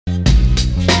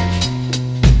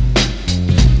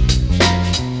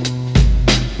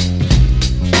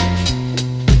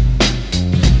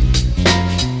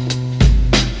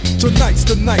tonight's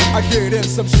the night I get in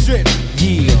some shit.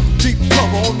 Yeah. Deep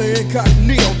cover on the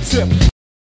incognito tip.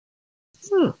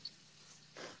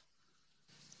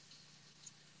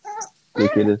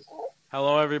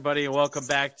 Hello, everybody, and welcome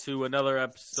back to another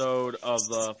episode of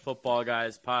the Football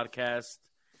Guys podcast.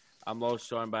 I'm Los,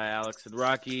 joined by Alex and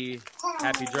Rocky.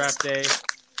 Happy draft day,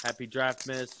 happy draft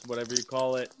miss, whatever you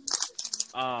call it.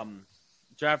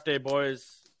 Draft day,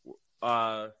 boys.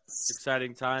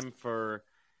 Exciting time for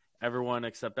everyone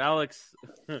except Alex.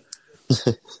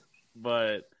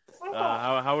 But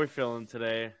how are we feeling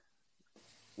today?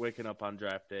 Waking up on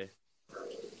draft day.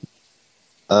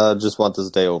 Just want this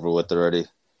day over with already.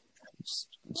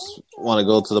 Just want to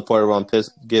go to the point where I'm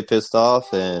get pissed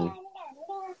off, and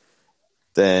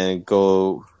then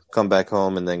come back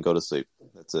home, and then go to sleep.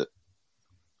 That's it.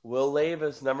 Will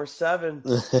Levis, number 7.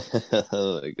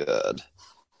 Oh, my God.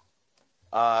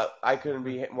 I couldn't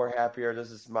be more happier.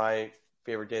 This is my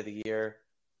favorite day of the year.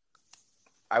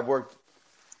 I've worked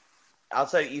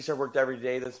outside of Easter. I worked every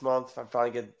day this month. I finally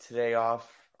get today off.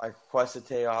 I requested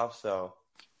today off, so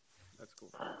That's cool.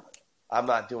 I'm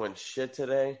not doing shit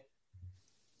today.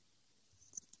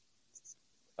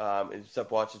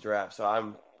 Except watch the draft. So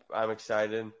I'm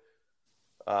excited.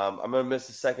 I'm gonna miss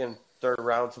the second, third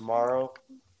round tomorrow,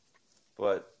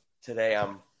 but today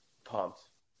I'm pumped.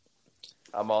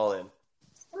 I'm all in.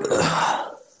 Yeah.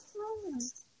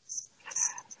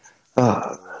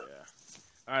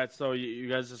 All right, so you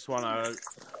guys just want to,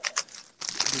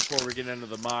 before we get into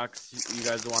the mocks, you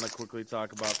guys want to quickly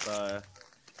talk about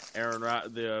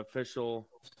the official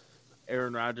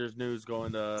Aaron Rodgers news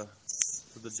going to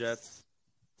the Jets.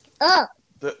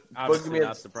 The Obviously,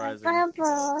 not boogeyman's, surprising.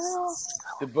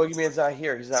 the boogeyman's not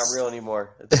here. He's not real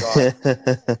anymore. It's gone.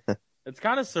 It's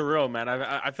kind of surreal, man.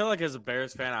 I feel like as a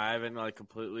Bears fan, I haven't like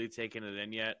completely taken it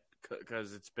in yet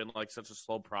because it's been like such a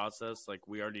slow process. Like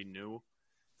we already knew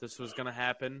this was gonna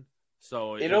happen,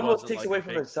 so It almost wasn't, takes like, away a from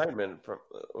big- the excitement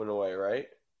in a way, right?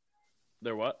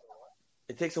 There what?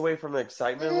 It takes away from the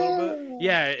excitement a little bit.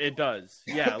 Yeah, it does.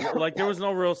 Yeah, like there was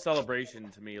no real celebration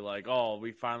to me. Like, oh,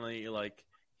 we finally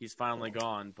he's finally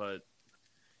gone. But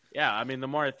yeah, I mean, the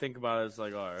more I think about it, it's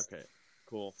like, oh, okay,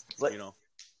 cool. Like-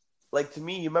 Like, to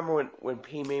me, you remember when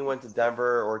Peyton Manning went to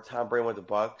Denver or Tom Brady went to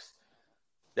Bucks?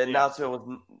 The announcement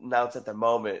was announced at the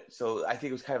moment, so I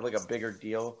think it was kind of like a bigger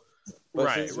deal.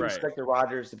 But since we expected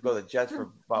Rodgers to go to the Jets for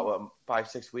about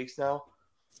 5-6 weeks now,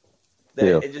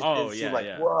 then it just didn't seem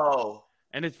like, whoa.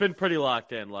 And it's been pretty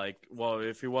locked in. Like, well,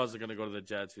 if he wasn't going to go to the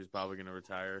Jets, he was probably going to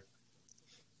retire.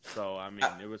 So, I mean,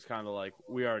 it was kind of like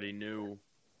we already knew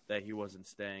that he wasn't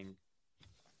staying.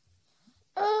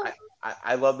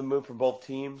 I love the move from both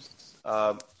teams.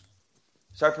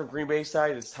 Start from Green Bay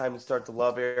side, it's time to start the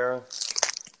Love era.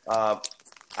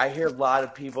 I hear a lot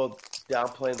of people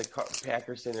downplaying the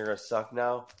Packers saying they're going to suck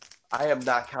now. I am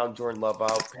not counting Jordan Love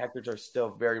out. Packers are still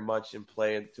very much in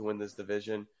play to win this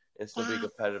division and still be a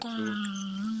competitive team.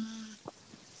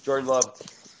 Jordan Love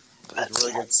is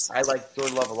really good. I like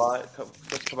Jordan Love a lot.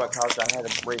 First come out college, I had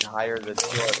him rated higher than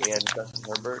Tua and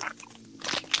Justin Herbert.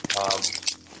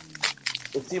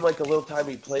 It seemed like the little time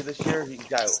he played this year, he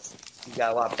got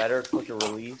a lot better, quicker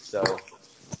release. So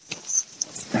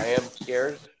I am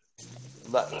scared,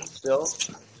 not still,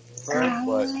 for him,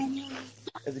 but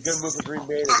it's a good move for Green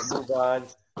Bay. They can move on,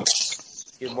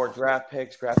 get more draft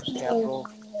picks, draft capital,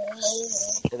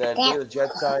 and then look at the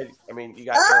Jets side. I mean, you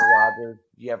got Aaron Rodgers.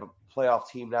 You have a playoff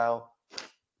team now.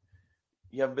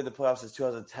 You haven't been to the playoffs since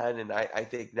 2010, and I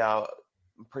think now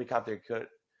I'm pretty confident they could.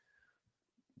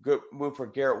 Good move for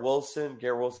Garrett Wilson.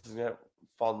 Garrett Wilson's going to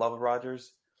fall in love with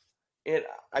Rodgers. And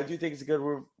I do think it's a good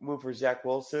move for Zach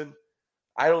Wilson.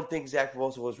 I don't think Zach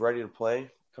Wilson was ready to play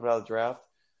coming out of the draft.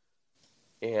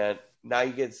 And now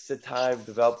you get sit time,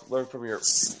 develop, learn from your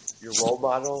role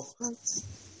model.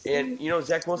 And,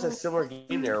 Zach Wilson has a similar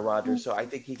game there to Rodgers, so I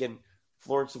think he can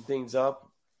floor some things up.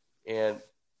 And,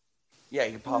 yeah,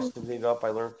 he can polish some things up. I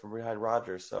learned from behind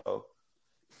Rodgers. So,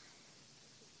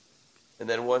 and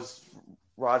then once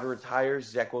Rodgers retires,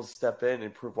 Zach will step in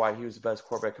and prove why he was the best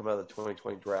quarterback coming out of the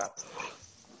 2020 draft.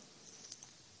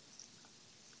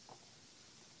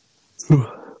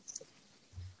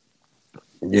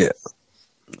 Yeah.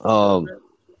 A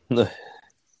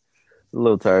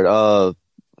little tired.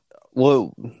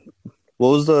 What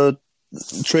was the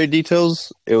trade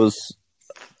details? It was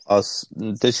us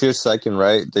this year's second,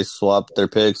 right? They swapped their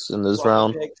picks in this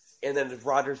round. And then if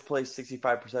Rodgers plays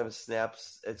 65% of his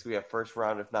snaps, it's going to be a first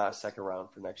round, if not a second round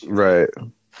for next year. Right.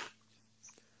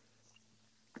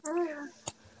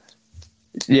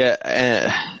 Yeah,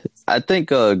 and I think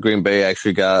Green Bay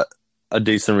actually got a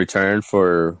decent return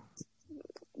for,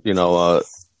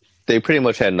 they they pretty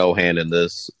much had no hand in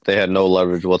this. They had no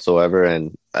leverage whatsoever,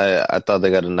 and I thought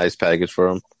they got a nice package for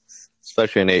him,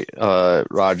 especially in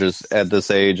Rodgers at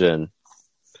this age, and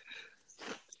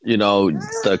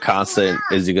the constant,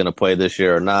 is he going to play this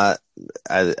year or not?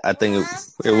 I think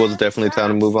it was definitely time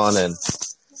to move on, and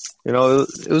it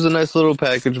was a nice little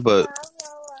package, but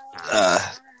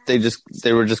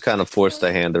they were just kind of forced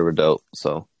the hand they were dealt.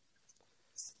 So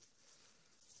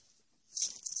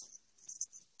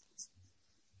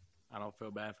I don't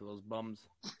feel bad for those bums.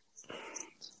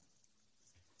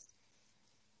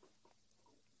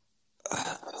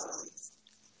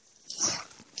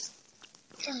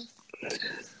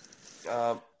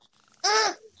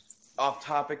 Off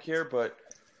topic here, but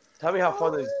tell me how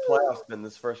fun these playoffs been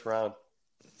this first round.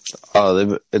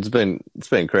 Oh, it's been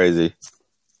crazy.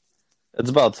 It's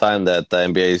about time that the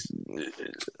NBA is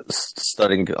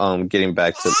starting getting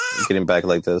back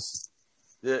like this.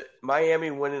 The Miami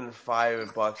winning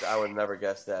 5 bucks, I would never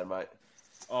guess that, Mike.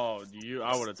 Oh,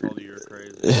 I would have told you you're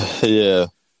crazy. Yeah.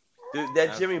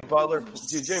 Dude, Jimmy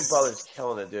Butler's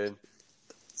killing it, dude.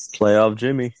 Playoff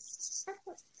Jimmy. It's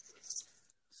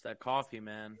that coffee,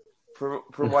 man. Prove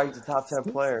why he's a top 10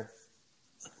 player.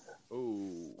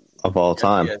 Ooh. Of all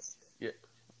time. Yes.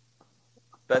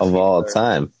 Of all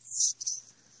time.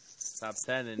 Top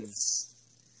 10 and he's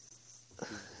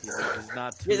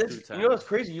not too You know what's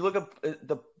crazy? You look up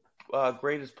the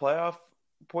greatest playoff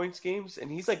points games,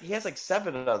 and he has like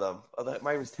 7 of them.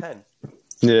 Miami's 10.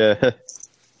 Yeah.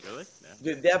 Really? Yeah.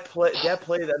 Dude, that play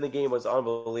to end the game was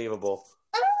unbelievable.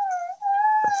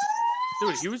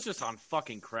 Dude, he was just on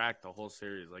fucking crack the whole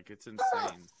series. Like, it's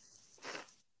insane.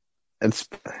 It's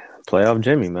playoff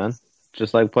Jimmy, man.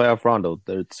 Just like playoff Rondo.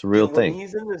 It's a real thing.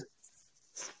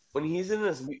 When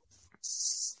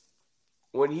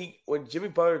Jimmy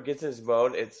Butler gets in his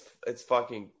mode, it's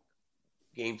fucking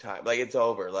game time. Like, it's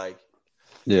over. Like,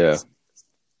 yeah.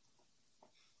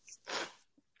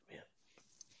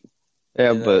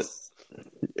 Yeah, but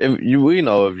we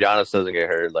know if Giannis doesn't get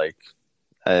hurt, like,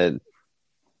 I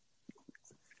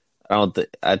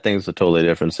think it's a totally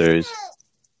different series.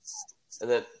 And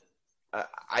then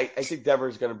I think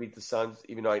Denver's going to beat the Suns,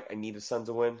 even though I need the Suns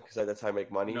to win because that's how I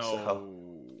make money. No. So.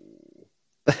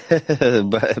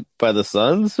 by the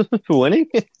Suns winning?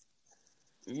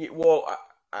 Yeah, well,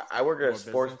 I work at a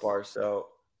sports business? bar, so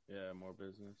Yeah, more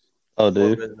business. Oh, more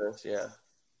dude. business, yeah.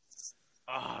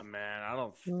 Oh, man, I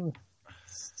don't...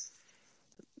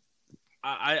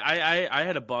 I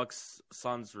had a Bucks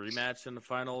Suns rematch in the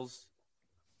finals.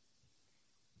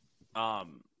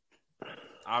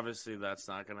 Obviously that's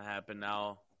not gonna happen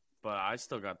now, but I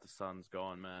still got the Suns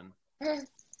going, man.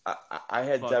 I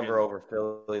had Denver over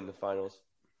Philly in the finals.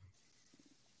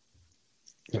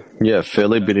 Yeah,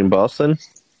 Philly beating Boston.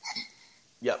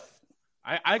 Yep.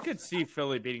 I could see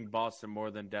Philly beating Boston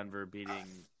more than Denver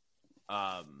beating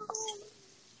the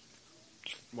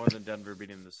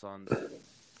Suns.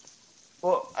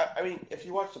 Well, I mean, if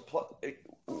you watch the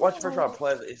first round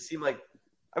plays, it seemed like,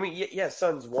 I mean, yeah,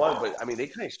 Suns won, but I mean, they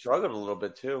kind of struggled a little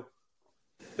bit too.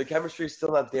 The chemistry is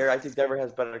still not there. I think Denver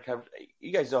has better chemistry.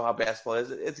 You guys know how basketball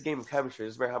is. It's a game of chemistry. It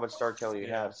doesn't matter how much star talent you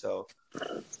have. So,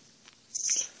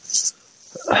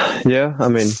 Yeah, I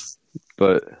mean,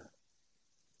 but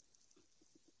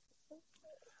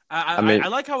I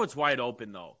like how it's wide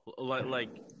open though. Like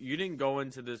you didn't go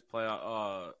into this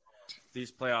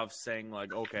these playoffs saying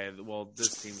like, okay, well,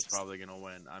 this team's probably gonna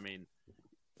win. I mean,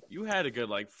 you had a good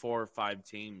 4 or 5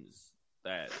 teams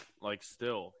that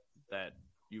that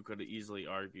you could easily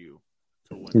argue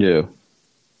to win. yeah.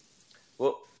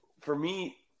 well, for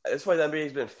me, that's why the NBA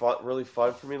has been really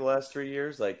fun for me the last 3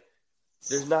 years. Like,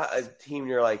 there's not a team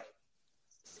you're like,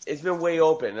 it's been way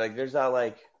open. Like, there's not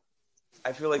like,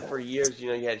 I feel like for years,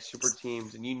 you had super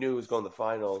teams and you knew who was going to the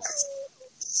finals.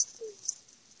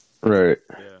 Right.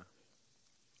 Yeah.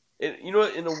 And,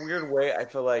 in a weird way, I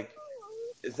feel like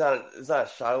it's not a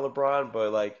shot at LeBron,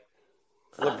 but like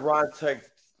LeBron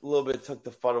took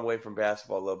the fun away from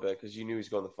basketball a little bit because you knew he was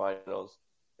going to the finals.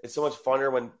 It's so much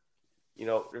funner when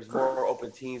there's more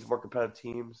open teams, more competitive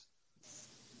teams.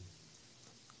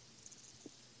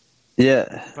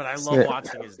 Yeah. But I love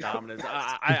watching his dominance.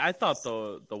 I thought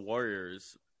the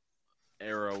Warriors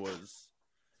era was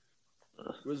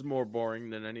more boring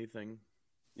than anything.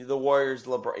 The Warriors,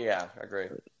 LeBron, yeah, I agree.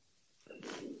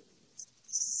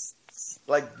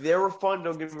 Like, they were fun,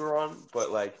 don't get me wrong, but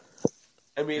like,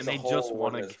 I mean, they just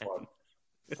won again.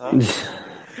 Huh?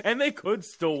 And they could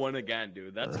still win again,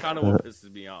 dude. That's kind of what pisses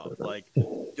me off. Like,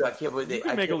 Dude, I can't believe you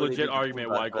can make a legit argument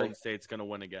why Golden State's gonna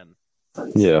win again.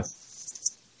 Yeah.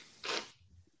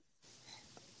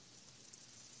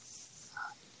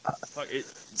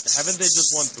 Haven't they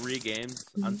just won 3 games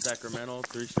on Sacramento?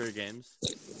 3 straight games.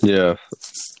 Yeah,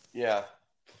 Yeah.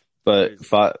 but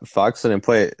Fox didn't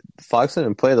play. Fox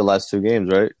didn't play the last 2 games,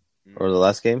 right? Or the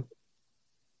last game?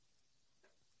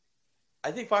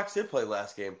 I think Fox did play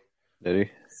last game. Did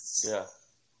he? Yeah.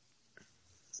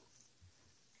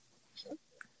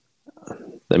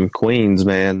 Them Queens,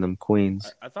 man. Them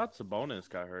Queens. I thought Sabonis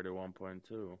got hurt at one point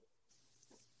too,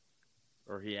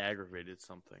 or he aggravated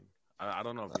something. I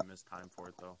don't know if he missed time for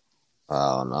it though.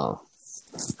 Oh no.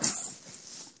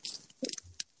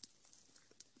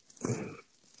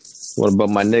 What about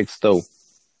my Knicks though?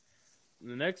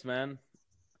 The Knicks, man.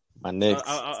 My Knicks.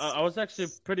 I was actually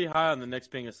pretty high on the Knicks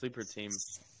being a sleeper team.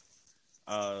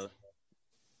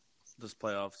 This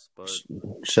playoffs, but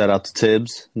Shout out to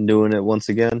Tibbs doing it once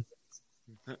again.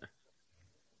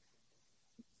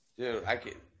 Dude,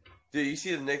 Dude, you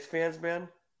see the Knicks fans, man?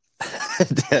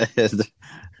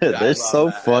 They're so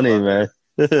that. funny, man.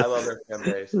 I love their fan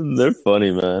base. They're funny,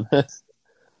 man.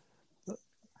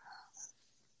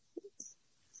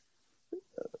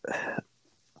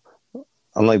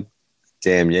 I'm like,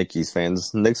 damn Yankees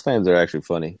fans. Knicks fans are actually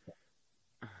funny.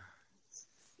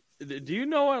 do you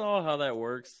know at all how that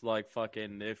works? Like,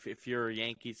 fucking, if you're a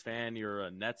Yankees fan, you're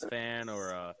a Nets fan, or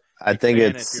a I think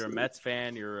fan. it's. If you're a Mets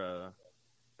fan, you're a.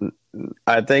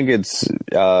 I think it's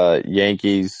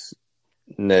Yankees,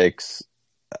 Knicks,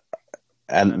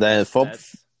 and then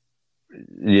Mets.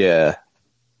 Yeah.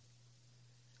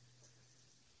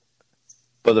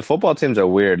 But the football teams are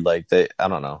weird. Like I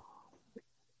don't know.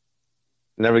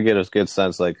 Never get a good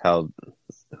sense like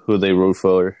who they root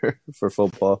for for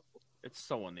football. It's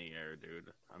so in the air,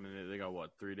 dude. I mean, they got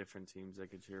what, 3 different teams they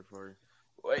could cheer for.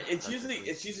 It's usually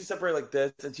separated like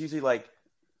this. It's usually like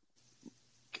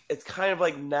it's kind of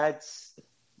like Nets,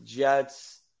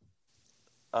 Jets,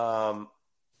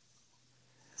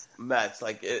 Mets.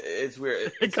 Like it's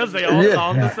weird Because they all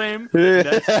sound the same.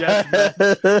 Nets, Jets,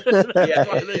 Mets. Yeah,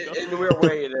 in a weird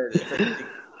way it is. It's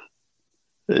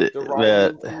like the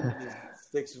rival is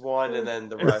 6-1, and then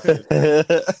the rest.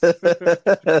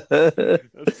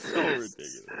 That's so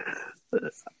ridiculous.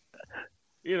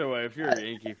 Either way, if you're a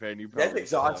Yankee fan, you probably That's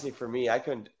exhausting for me. I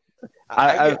couldn't.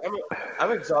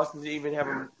 I'm exhausted to even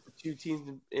have 2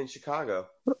 teams in Chicago.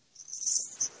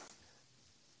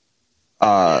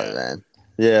 Man.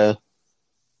 Yeah.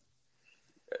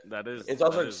 That is. It's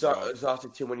also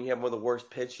exhausting too when you have one of the worst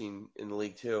pitching in the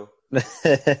league too. We also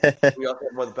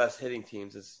have one of the best hitting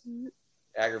teams. It's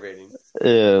aggravating.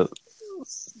 Yeah.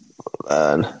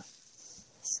 Man.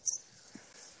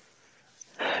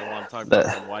 I don't want to talk about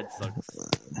the White Sox.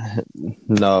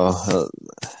 No.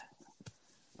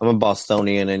 I'm a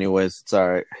Bostonian anyways. It's all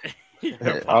right.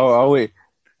 All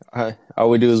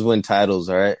we do is win titles,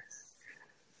 all right?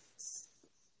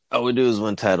 All we do is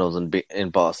win titles in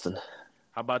Boston.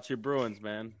 How about your Bruins,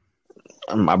 man?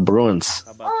 My Bruins.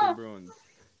 How about your Bruins?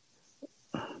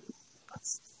 How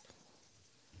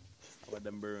about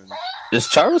them Bruins? Is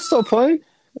Chara still playing?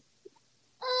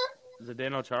 Is it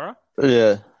Dano Chara?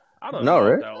 Yeah. I don't know.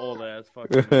 Right? That old ass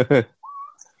fucking.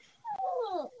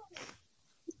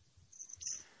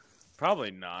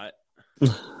 Probably not.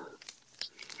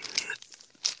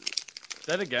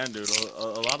 Then again, dude, a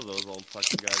lot of those old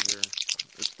fucking guys are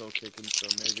still kicking, so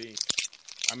maybe.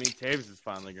 I mean, Taves is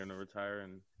finally going to retire,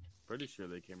 and pretty sure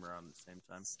they came around at the same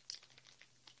time.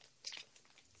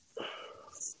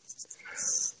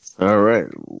 All right.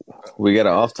 We got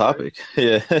an off topic.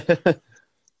 Yeah.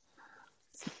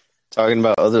 Talking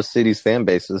about other cities' fan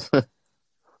bases. Fuck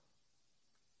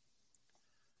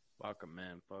 'em,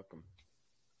 man. Fuck 'em.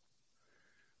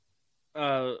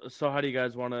 So how do you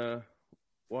guys want to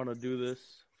do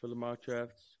this for the mock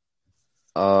drafts?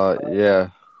 Yeah.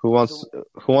 Who wants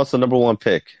the number 1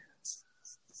 pick?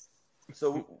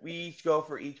 So we each go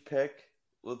for each pick.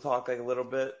 We'll talk like a little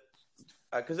bit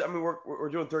because I mean we're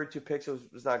doing 32 picks, so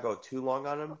let's not go too long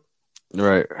on them.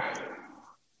 Right.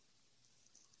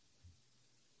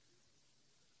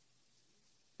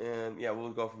 And yeah,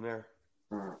 we'll go from there.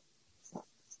 Who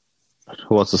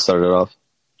wants to start it off?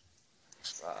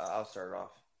 I'll start it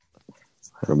off.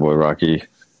 Our boy Rocky.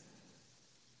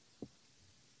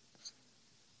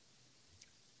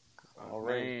 All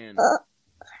right. Man.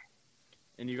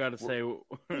 And you got to say,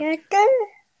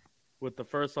 with the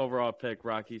first overall pick,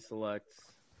 Rocky selects.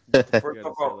 First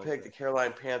overall pick, the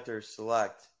Carolina Panthers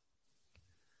select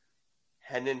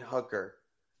Hendon Hooker.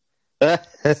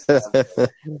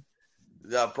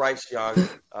 Bryce Young,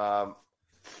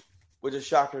 which is a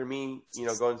shocker to me. You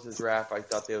know, going into the draft, I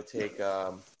thought they would take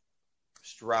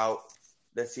Stroud.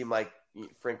 That seemed like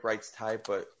Frank Wright's type,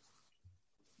 but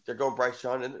they're going Bryce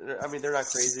Young. And I mean, they're not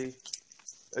crazy.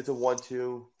 It's a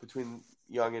 1-2 between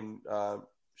Young and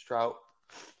Stroud.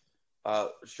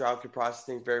 Stroud can process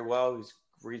things very well. He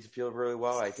reads the field really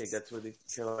well. I think that's what the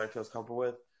Carolina feels comfortable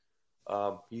with.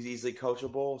 He's easily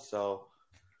coachable. So,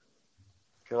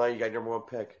 Carolina, you got your number 1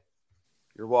 pick.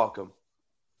 You're welcome.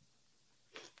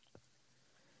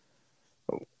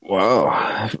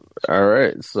 Wow. All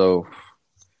right. So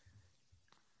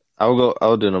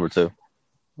I'll do number 2.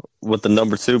 With the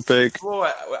number 2 pick. Oh,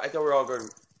 I thought we were all going.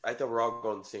 I thought we were all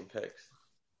going the same picks.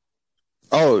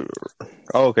 Oh,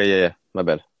 okay, yeah. My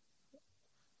bad.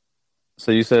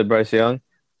 So you said Bryce Young?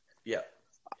 Yeah.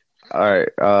 All right.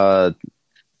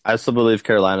 I still believe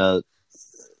Carolina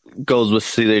goes with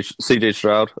CJ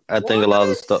Stroud. I think a lot of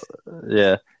the stuff.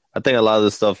 Yeah, I think a lot of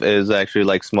the stuff is actually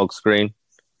like smoke screen.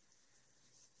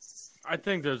 I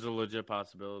think there's a legit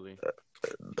possibility.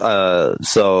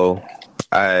 So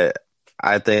I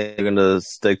think they're gonna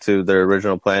stick to their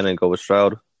original plan and go with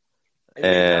Stroud.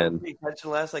 And the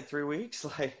last like 3 weeks,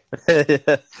 like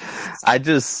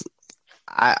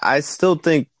I still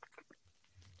think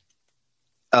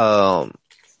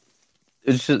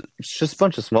it's just a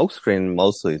bunch of smoke screen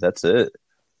mostly. That's it.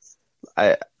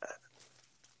 I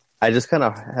just kind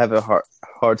of have a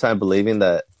hard time believing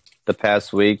that the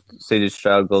past week CJ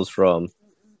Stroud goes from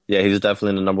he's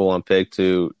definitely the number 1 pick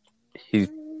to he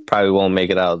probably won't make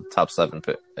it out of the top 7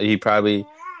 pick. He probably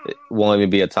won't even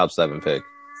be a top 7 pick.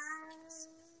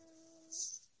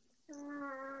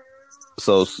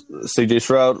 So CJ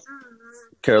Stroud,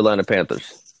 Carolina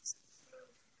Panthers.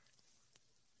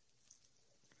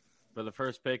 For the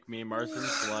first pick, me and Marcin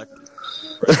select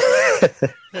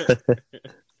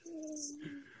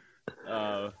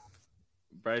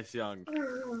Bryce Young.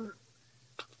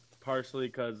 Partially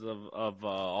because of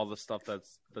all the stuff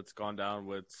that's gone down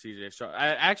with CJ Stroud.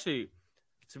 Actually,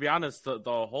 to be honest, the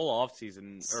whole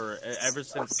offseason, or ever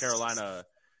since Carolina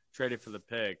traded for the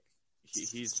pick,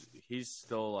 he's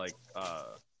still like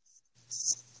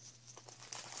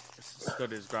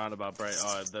stood his ground about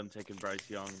them taking Bryce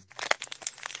Young.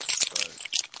 But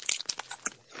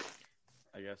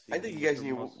I guess I think you guys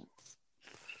need.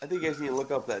 I think you guys need to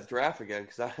look up that draft again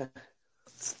because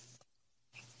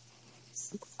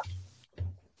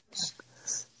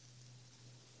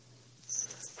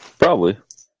Probably.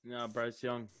 Yeah, Bryce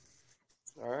Young.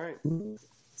 All right.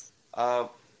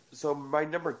 So my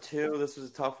number 2, this was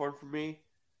a tough one for me.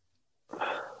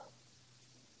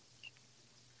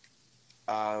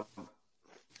 I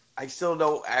have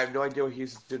no idea what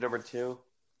Houston's doing number 2,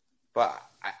 but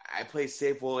I play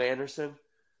safe Will Anderson.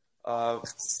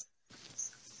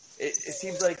 It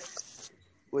seems like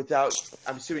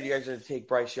I'm assuming you guys are going to take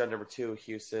Bryce Young number 2,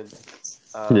 Houston.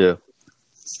 If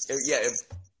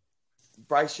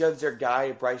Bryce Young's their guy,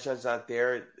 if Bryce Young's not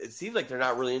there, it seems like they're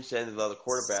not really interested in the other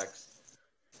quarterbacks.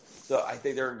 So I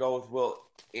think they're going to go with Will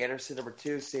Anderson, number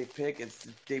 2, safe pick. It's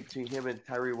the date between him and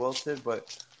Tyree Wilson,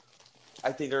 but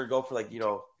I think they're going to go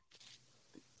for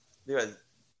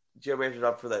Joe Manchin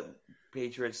up for that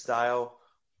Patriots style.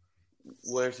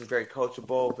 Will Anderson's very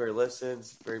coachable, very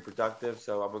listens, very productive,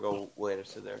 so I'm going to go Will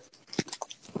Anderson there.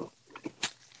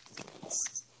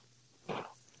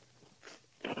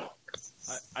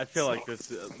 I feel like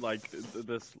this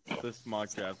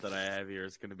mock draft that I have here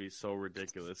is going to be so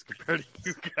ridiculous compared to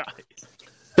you guys.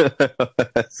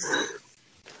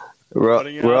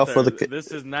 we're all for the.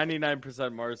 This is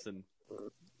 99% Marcin.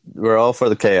 We're all for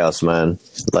the chaos, man.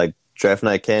 Like draft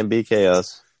night can be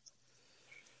chaos.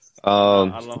 I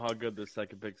don't know how good this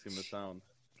second pick's going to sound.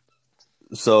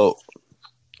 So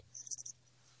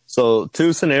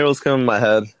 2 scenarios come in my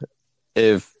head.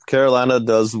 If Carolina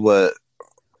does what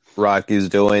Rocky's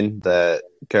doing, that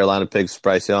Carolina picks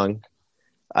Bryce Young,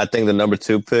 I think the number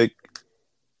 2 pick,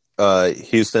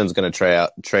 Houston's going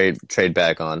to trade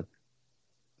back on,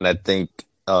 and I think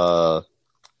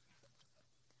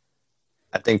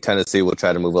Tennessee will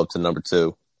try to move up to number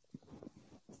 2.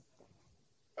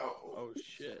 Oh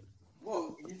shit!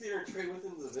 Whoa, you think they're trade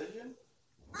within the division?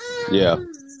 Yeah.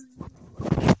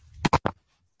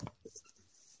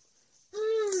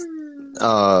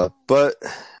 But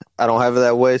I don't have it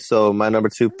that way, so my number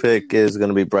 2 pick is going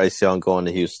to be Bryce Young going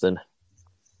to Houston.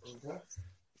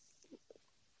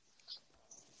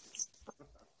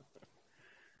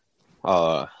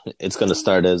 Okay. It's going to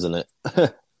start, isn't it?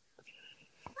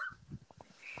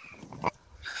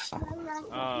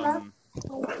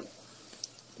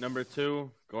 Number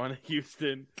 2, going to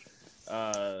Houston,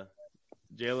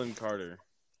 Jalen Carter.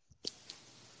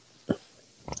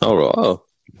 Oh.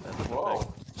 That's the pick.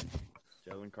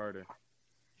 Jalen Carter.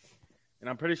 And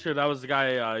I'm pretty sure that was the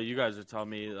guy you guys are telling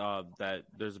me that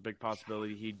there's a big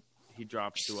possibility he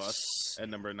drops to us at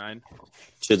number 9.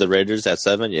 To the Raiders at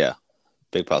 7, yeah.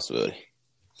 Big possibility.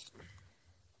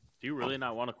 Do you really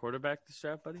not want a quarterback this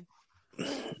draft, buddy?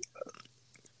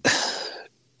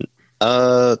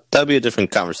 That'll be a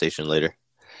different conversation later.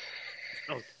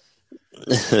 Oh.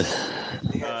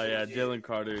 Yeah, Jalen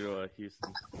Carter to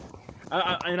Houston.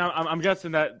 I'm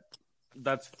guessing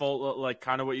that's full, like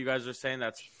kind of what you guys are saying.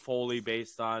 That's fully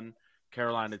based on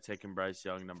Carolina taking Bryce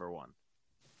Young number 1.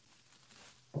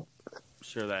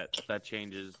 Sure, that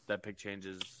changes. That pick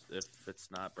changes if it's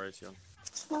not Bryce Young.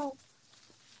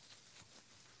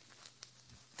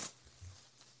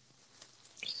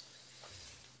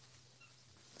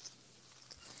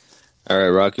 All right,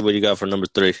 Rocky, what do you got for number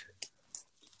 3?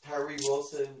 Tyree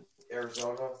Wilson,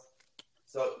 Arizona.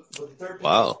 So, with the third pick,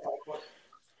 Wow.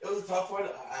 it was a tough one.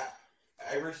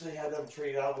 I originally had them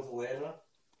trade out with Atlanta,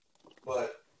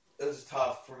 but it was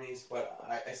tough for me. But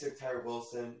I said Tyree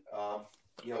Wilson.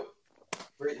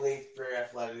 Great length, very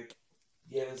athletic.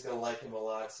 Yannon's going to like him a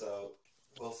lot, so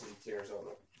Wilson to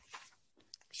Arizona.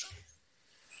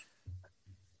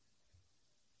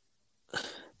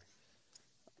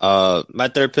 My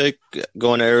third pick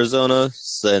going to Arizona,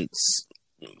 since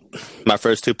my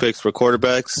first 2 picks were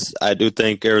quarterbacks. I do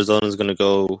think Arizona is going to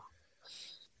go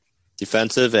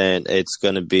defensive, and it's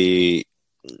going to be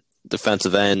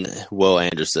defensive end Will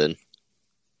Anderson.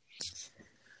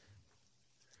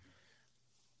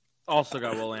 Also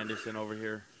got Will Anderson over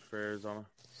here for Arizona.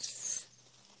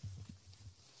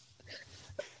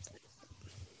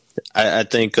 I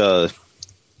think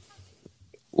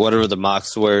whatever the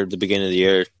mocks were at the beginning of the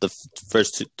year, the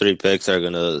first 3 picks are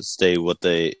going to stay what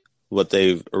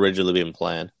they've originally been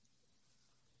planned.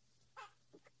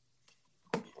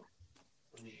 I'm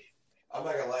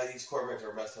not going to lie, these quarterbacks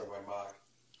are messing up my mock.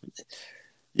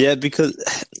 Yeah, because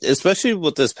especially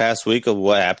with this past week of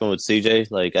what happened with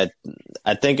CJ, like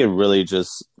I think it really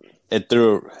just it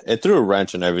threw a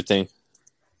wrench in everything.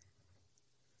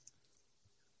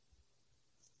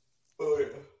 Oh yeah.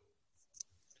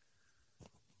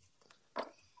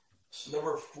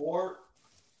 Number 4,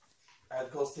 I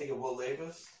had Colts taking Will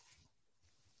Levis.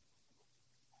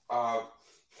 So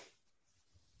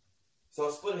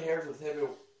I'm splitting hairs with him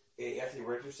and Anthony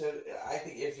Richardson. I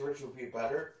think Anthony Richardson would be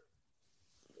better.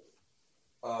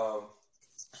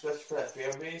 Especially for that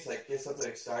fan base, like get something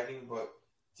exciting. But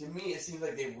to me, it seems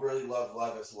like they really love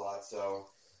Levis a lot. So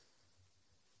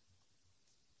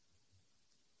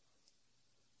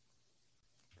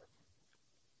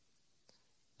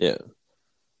Yeah.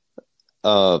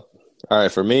 All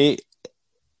right, for me,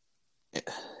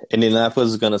 Indianapolis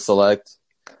is going to select.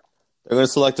 They're going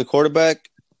to select a quarterback,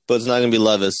 but it's not going to be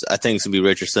Levis. I think it's going to be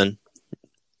Richardson.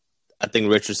 I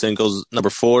think Richardson goes number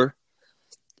 4,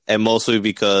 and mostly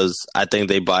because I think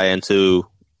they buy into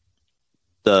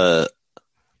the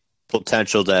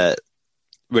potential that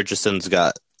Richardson's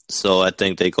got. So I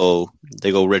think they go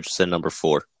Richardson number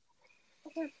 4.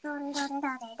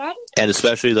 And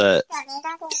especially that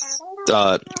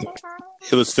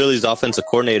it was Philly's offensive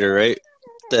coordinator, right?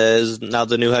 That is now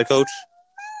the new head coach.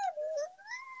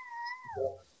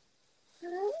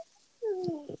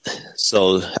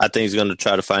 So I think he's going to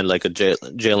try to find like a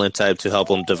Jalen type to help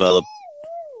him develop.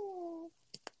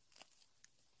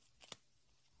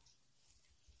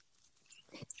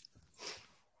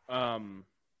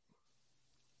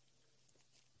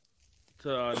 To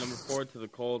number 4 to the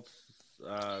Colts,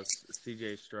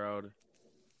 C.J. Stroud.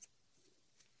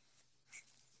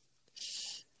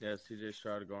 Yeah, C.J.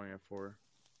 Stroud going at 4.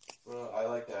 well, I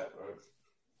like that.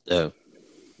 Yeah.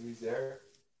 Who's there?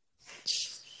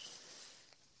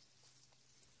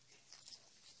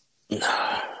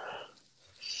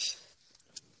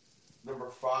 Number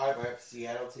 5, I have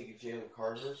Seattle taking Jalen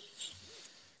Carter.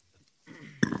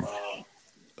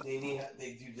 They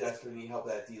do desperately need help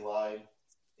that D line,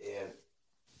 and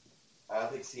I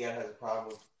don't think Seattle has a problem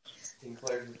with team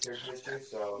players with care history.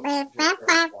 So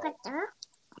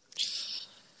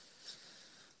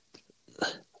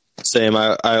Same.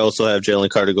 I also have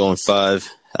Jalen Carter going 5.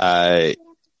 I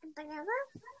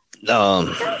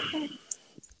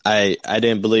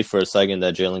didn't believe for a second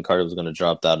that Jalen Carter was going to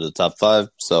drop out of the top 5.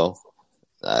 So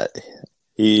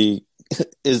he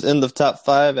is in the top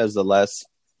 5 as the last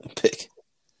pick.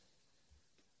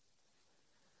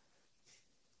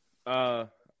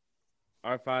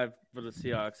 R5 for the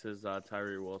Seahawks is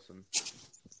Tyree Wilson.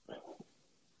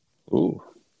 Ooh.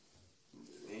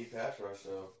 he pass rush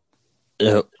though.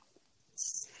 Yep.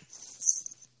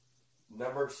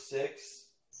 Number 6,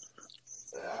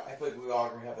 I feel like we all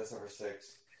agree have this number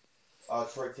 6.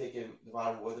 Detroit taking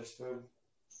Devon Witherspoon.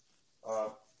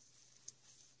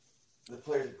 The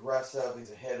player's aggressive.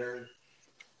 He's a hitter.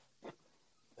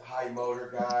 High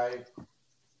motor guy.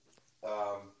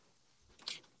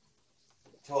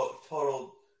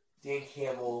 total Dan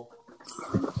Campbell,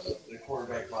 the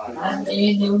quarterback vibe.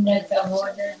 Amen una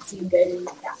sabona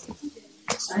sigarita.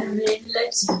 Amen la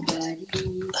sigarita.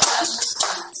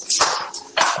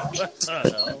 What the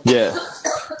hell? Yeah.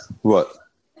 What?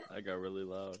 That got really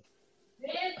loud.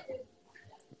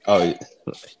 Oh,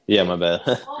 yeah, my bad.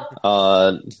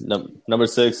 Number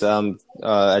 6.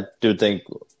 I do think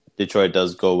Detroit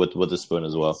does go with Witherspoon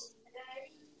as well.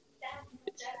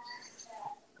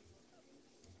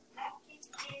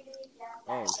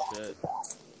 Oh shit.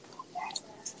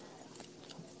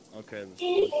 Okay, this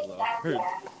is awkward.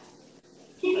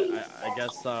 I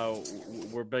guess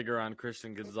we're bigger on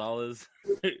Christian Gonzalez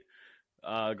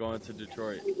going to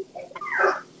Detroit.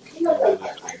 I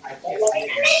can't see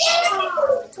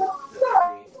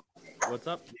What's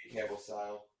up? Campbell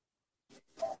style.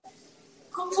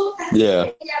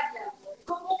 Yeah.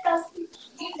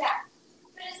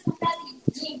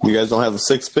 You guys don't have a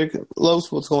 6th pick,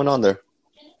 Los? What's going on there?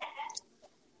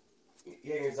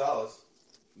 Yeah, Gonzalez.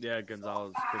 Yeah,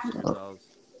 Gonzalez, Christian Gonzalez.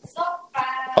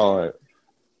 All right.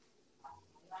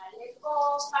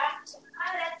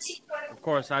 Of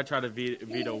course, I try to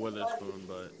veto Witherspoon,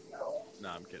 but no,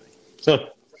 I'm kidding.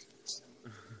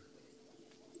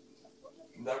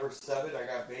 Number 7, I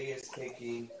got Vegas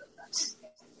taking.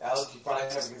 Alex, you probably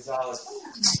have Gonzalez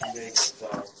in Vegas, so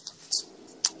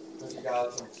put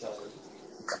Gonzalez number 7.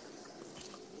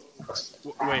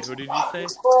 Wait, who did you say?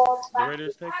 The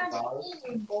Raiders pick?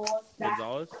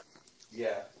 Gonzalez?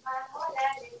 Yeah.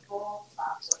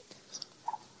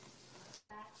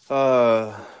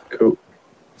 Cool.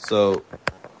 So,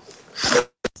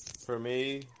 for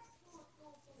me,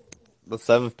 the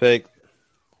 7th pick,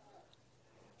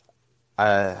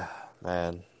 I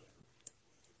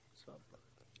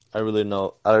really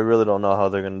don't know how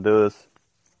they're gonna do this.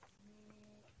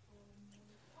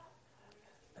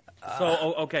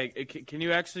 So, okay, can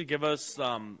you actually give us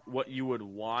what you would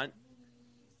want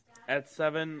at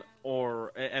 7,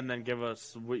 and then give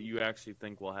us what you actually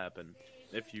think will happen,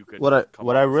 if you could?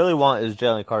 What I really want is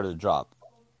Jalen Carter to drop,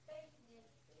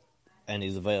 and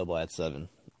he's available at 7.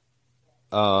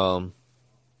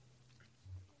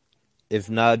 If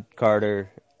not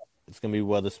Carter, it's gonna be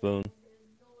Witherspoon.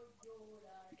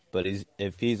 But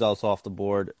if he's also off the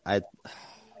board,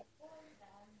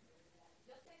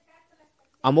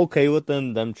 I'm okay with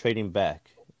them trading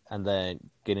back and then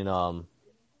getting the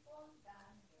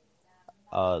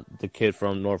kid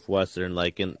from Northwestern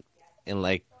with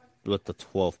the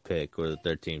 12th pick or the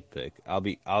 13th pick. I'll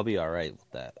be all right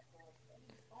with that.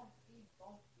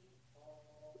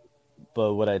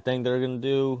 But what I think they're gonna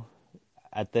do,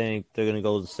 I think they're gonna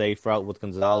go the safe route with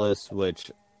Gonzalez,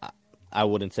 which I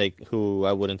wouldn't take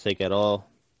at all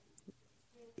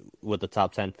with the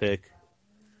top 10 pick.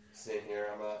 Same here.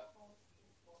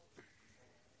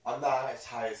 I'm not as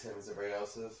high as him as everybody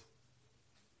else is.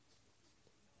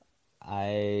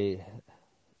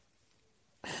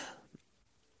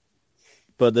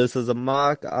 But this is a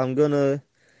mock. I'm gonna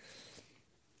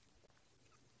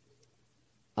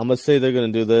say they're gonna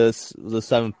do this. The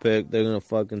 7th pick, they're gonna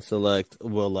fucking select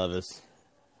Will Levis.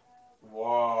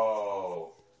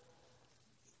 Whoa.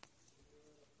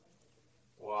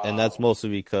 Wow. And that's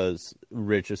mostly because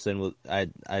Richardson was.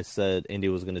 I said Indy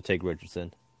was gonna take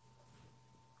Richardson.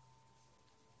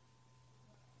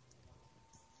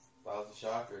 That was a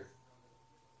shocker.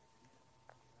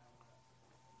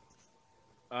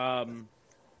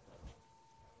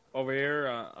 Over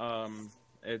here,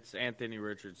 it's Anthony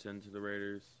Richardson to the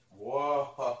Raiders. Whoa.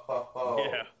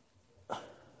 Yeah.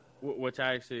 Which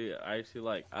I actually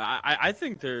like. I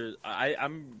think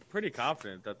I'm pretty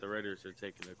confident that the Raiders are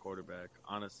taking a quarterback.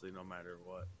 Honestly, no matter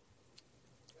what.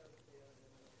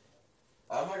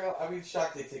 I'd be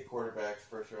shocked they take quarterbacks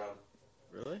first round.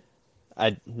 Really?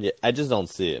 I just don't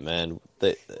see it, man.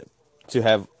 To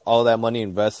have all that money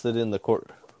invested in the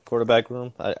quarterback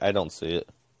room, I don't see it.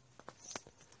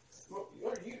 Well,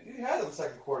 you had them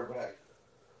second quarterback.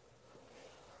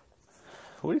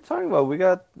 What are you talking about? We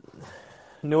got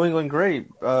New England great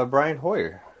Brian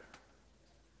Hoyer.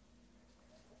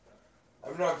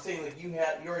 I'm saying like you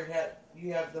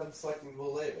have them selecting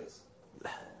Will Levis.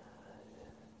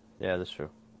 Yeah, that's true.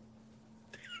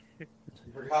 You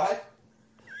forgot?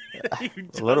 You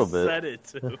just A little bit. said it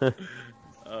too.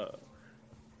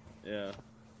 Yeah.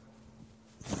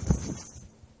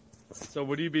 So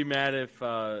would you be mad if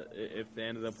they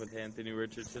ended up with Anthony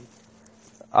Richardson?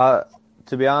 To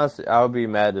be honest, I would be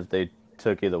mad if they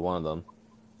took either one of them.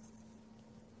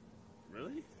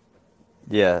 Really?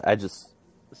 Yeah, I just.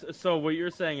 So what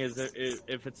you're saying is that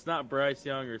if it's not Bryce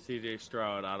Young or C.J.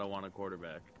 Stroud, I don't want a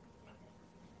quarterback.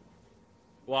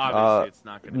 Well, obviously it's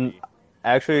not going to be.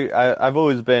 Actually, I've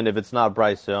always been if it's not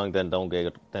Bryce Young, then don't get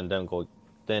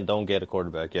a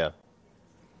quarterback. Yeah,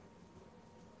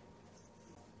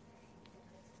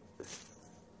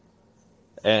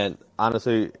 and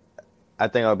honestly, I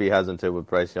think I'll be hesitant with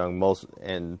Bryce Young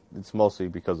and it's mostly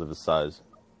because of his size.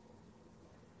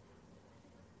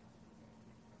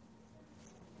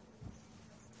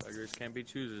 Beggars can't be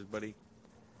choosers, buddy.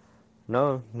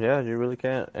 No, yeah, you really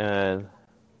can't. And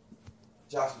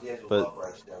Josh McDaniels would but love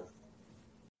Bryce Young.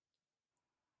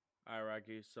 All right,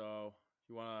 Rocky. So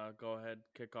you want to go ahead,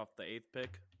 kick off the 8th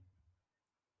pick?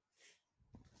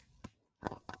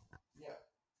 Yeah.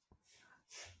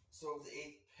 So with the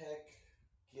 8th pick,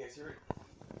 can you guys hear it?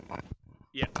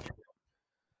 Yeah.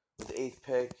 With the 8th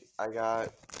pick, I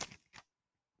got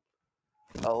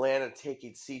Atlanta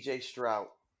taking C.J. Stroud.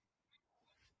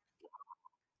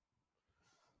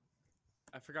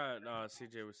 I forgot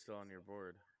CJ was still on your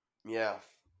board. Yeah.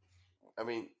 I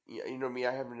mean, you know me,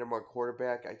 I have a number one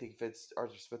quarterback. I think fits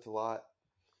Arthur Smith a lot.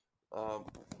 Um,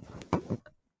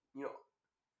 you know,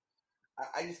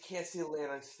 I just can't see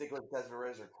Atlanta sticking with Desmond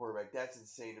Ritter as their quarterback. That's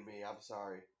insane to me. I'm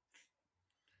sorry.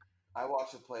 I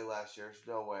watched him play last year. There's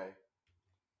no way.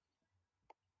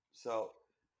 So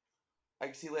I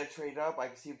can see Atlanta trading up. I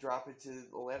can see him dropping to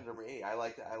Atlanta number 8. I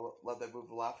like that. Love that move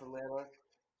a lot for Atlanta.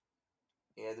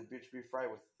 And the bitch be fried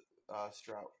with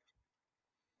Stroud.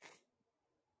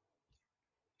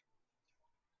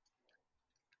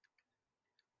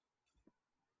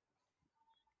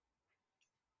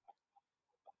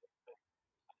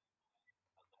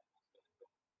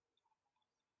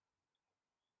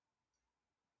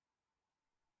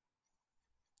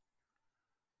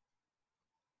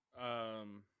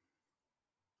 Um,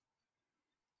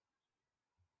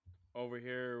 Over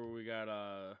here we got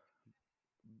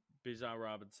Bijan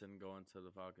Robinson going to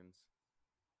the Falcons.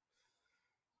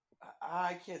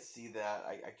 I can't see that.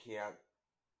 I can't.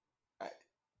 I,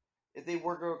 if they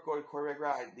were going to go to quarterback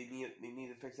route, they need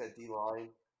to fix that D line.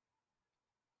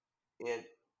 And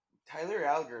Tyler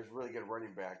Algier is really good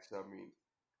running back. So I mean,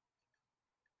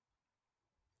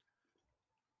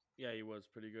 Yeah, he was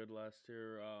pretty good last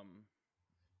year.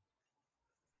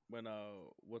 When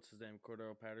what's his name,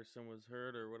 Cordero Patterson was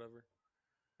hurt or whatever.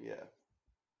 yeah.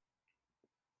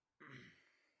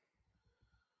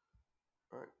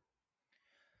 All right.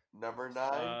 Number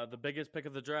 9. The biggest pick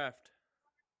of the draft.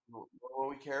 What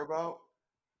we care about?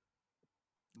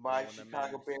 The My one that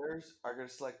Chicago matters. Bears are going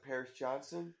to select Paris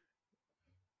Johnson.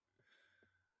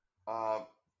 Um,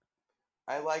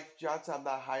 I like Johnson. I'm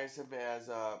not high as him as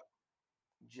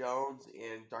Jones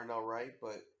and Darnell Wright,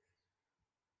 but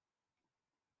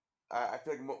I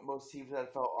feel like most teams in the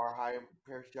NFL are high on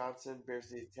Paris Johnson.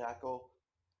 Bears need tackle,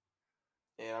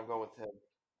 and I'm going with him.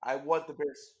 I want the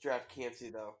Bears to draft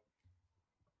Cansey though.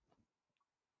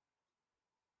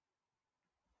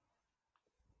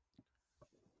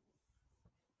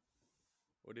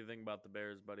 What do you think about the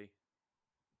Bears, buddy?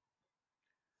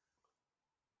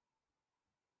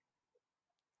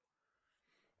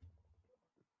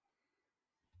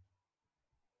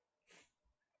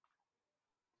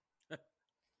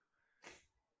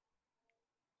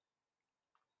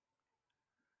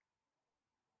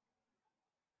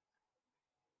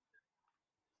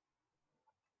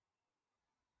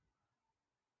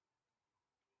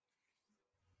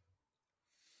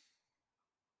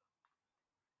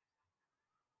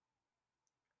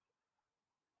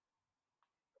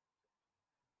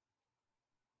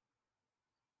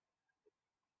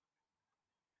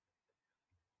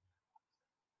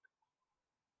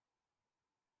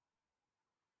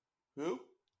 Who?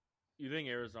 You think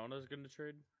Arizona's going to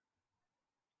trade?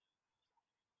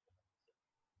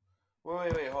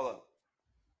 Wait, hold up.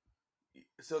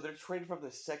 So they're trading from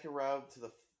the second round to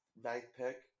the ninth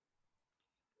pick.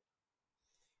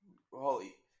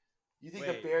 Holy, you think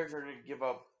the Wait, Bears are going to give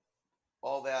up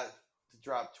all that to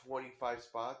drop 25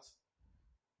 spots?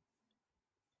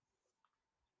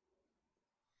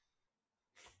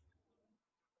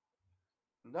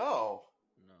 No.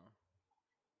 no.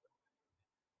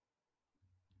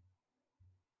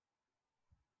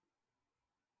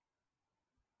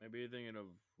 Maybe you're thinking of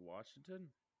Washington?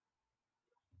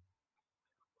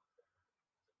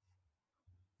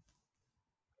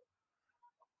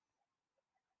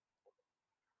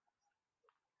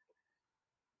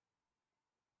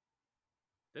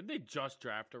 Didn't they just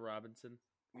draft a Robinson?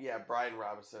 Yeah, Brian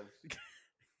Robinson.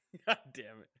 God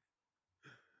damn it.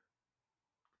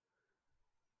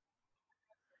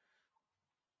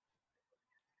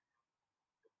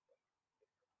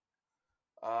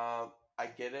 I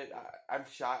get it. I'm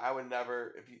shocked. I would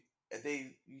never if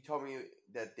you told me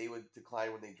that they would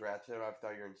decline when they drafted him. I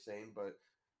thought you're insane, but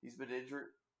he's been injured.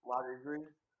 a lot of injury,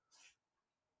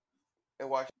 and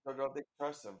Washington don't know if they can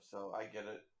trust him. So I get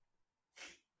it.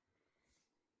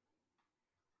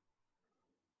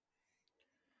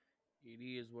 It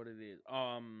is what it is.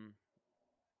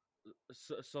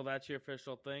 So that's your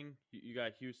official thing. You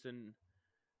got Houston,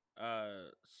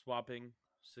 swapping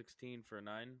 16 for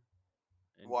 9 and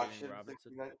getting Washington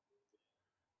Robinson. 69.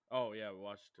 Oh yeah,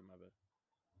 Washington. My bad.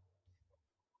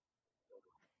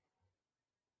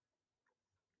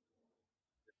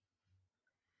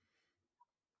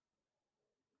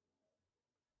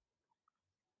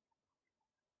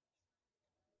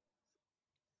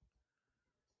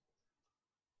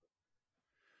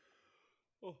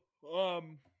 Oh,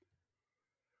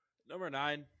 number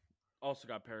 9 also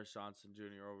got Paris Johnson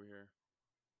Jr. over here.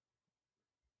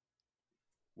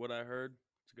 What I heard,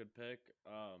 it's a good pick.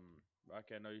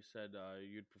 Rocky, I know you said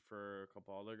you'd prefer a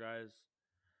couple other guys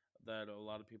that a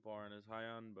lot of people aren't as high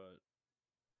on, but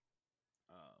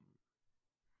um,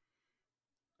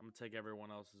 I'm gonna take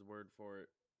everyone else's word for it.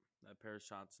 That Paris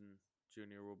Johnson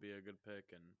Jr. will be a good pick,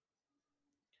 and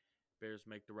Bears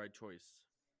make the right choice.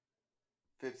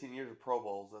 15 years of Pro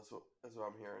Bowls. That's what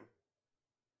I'm hearing.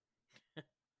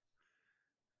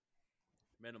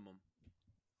 Minimum.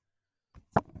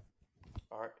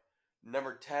 All right,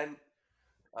 number 10,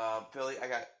 Philly. I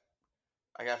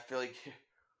got Philly.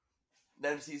 The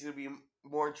NFC's gonna be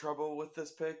more in trouble with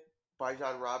this pick by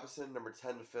John Robinson, number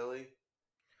 10 to Philly.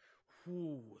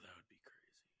 Ooh, that would be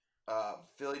crazy.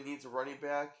 Philly needs a running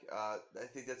back. I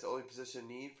think that's the only position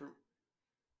need for,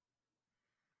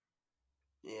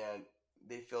 and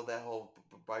they filled that hole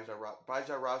by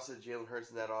John Robinson, Jalen Hurts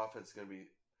in that offense is going to be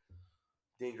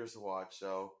dangerous to watch.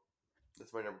 So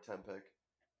that's my number 10 pick.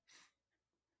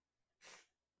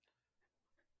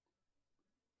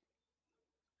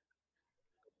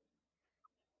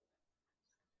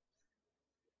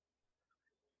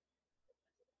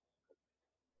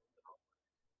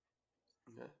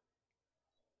 Okay.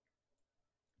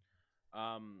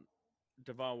 Um,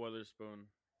 Devon Witherspoon,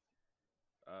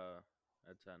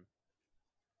 at 10.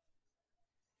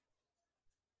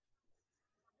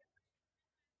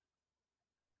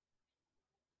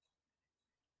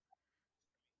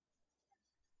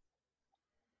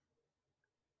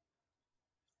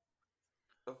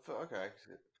 Okay.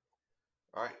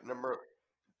 All right. Number.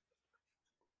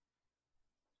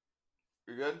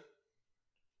 You're good.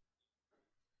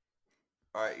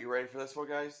 All right. You ready for this one,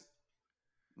 guys?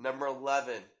 Number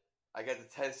 11. I got the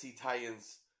Tennessee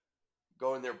Titans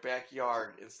going in their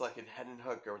backyard and selecting Hendon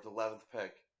Hooker with the 11th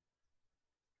pick.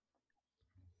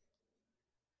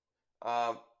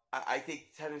 I think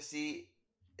Tennessee.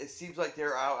 It seems like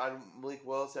they're out on Malik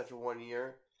Willis after 1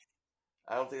 year.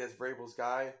 I don't think that's Vrabel's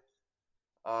guy.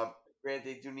 Um, Granted,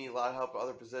 they do need a lot of help at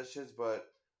other positions, but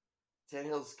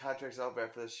Tannehill's contract's up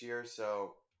after this year,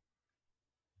 so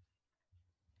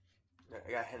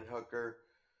I got Hendon Hooker,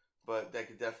 but that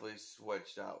could definitely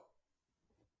switch out.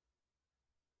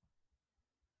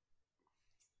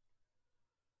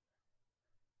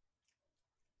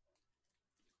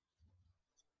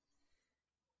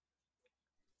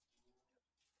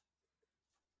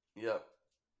 Yep.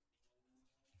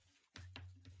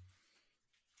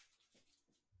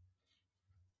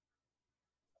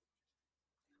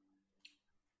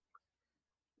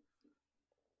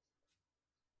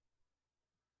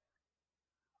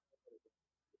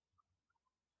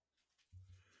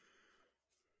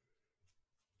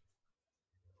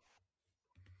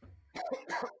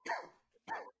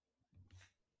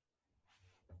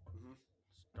 hmm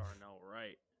Starting out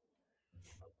right.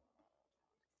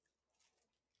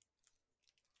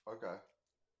 Okay,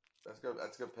 that's good.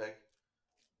 That's a good pick.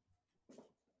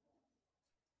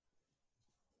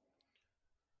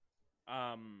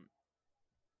 Um,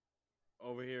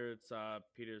 over here it's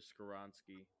Peter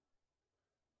Skoronsky.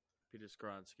 Peter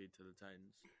Skoronsky to the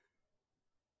Titans.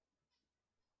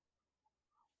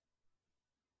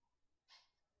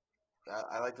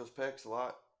 I like those picks a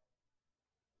lot.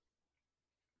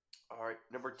 All right,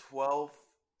 number 12.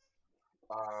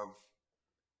 Um,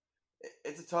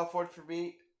 it's a tough one for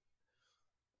me.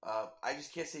 I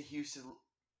just can't say Houston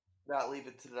not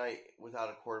leaving tonight without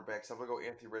a quarterback, so I'm gonna go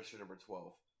Anthony Richardson, number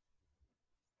 12.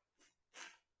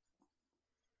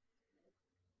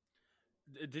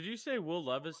 Did you say Will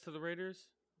Levis to the Raiders?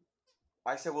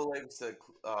 I said Will Levis to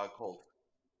Colt.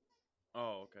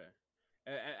 Oh, okay.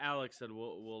 Alex said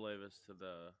Will Levis to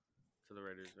the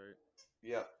Raiders, right?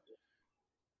 Yep.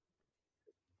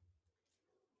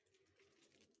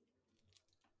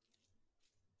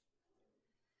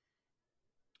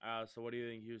 So what do you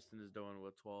think Houston is doing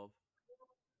with 12?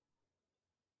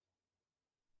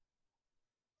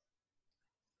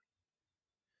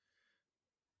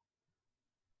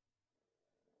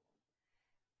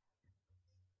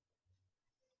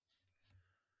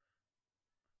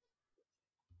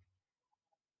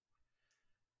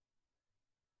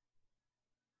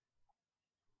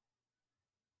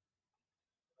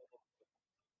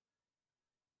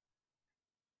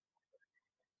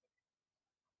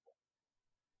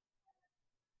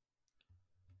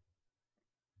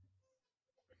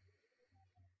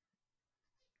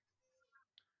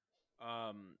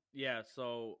 Yeah.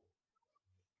 So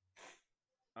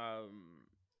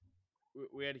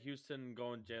we had Houston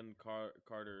going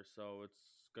Carter, so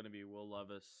it's gonna be Will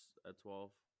Levis at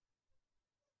 12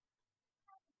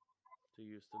 to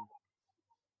Houston.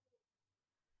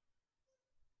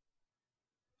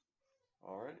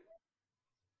 All right.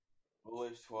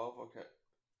 Williams 12. Okay.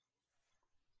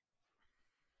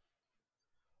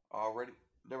 Already.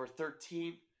 Number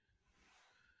 13.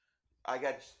 I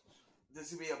got.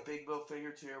 This is going to be a big middle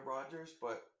finger to Aaron Rodgers,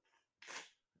 but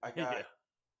I got Yeah.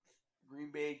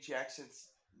 Green Bay, Jackson,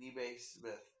 Nebe,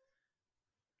 Smith.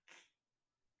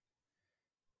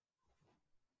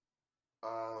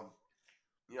 Um,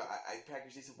 I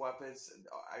Packers need some weapons.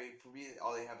 I mean, for me,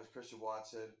 all they have is Christian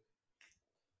Watson.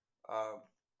 Um,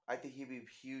 I think he'd be a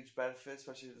huge benefit,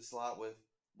 especially in the slot with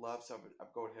Love. So I'm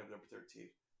going him number 13.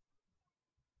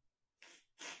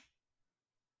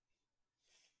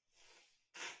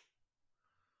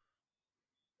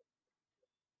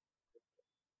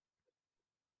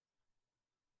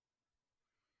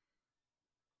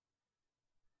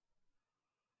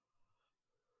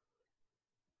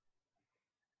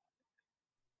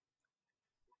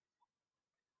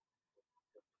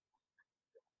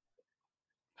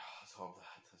 Let's hope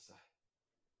that.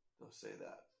 Don't say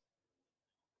that.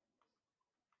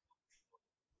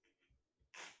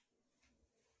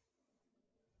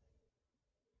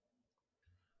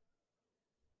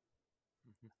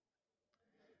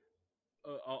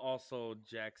 Also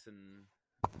Jackson,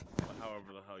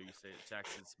 however the hell you say it,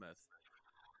 Jackson Smith.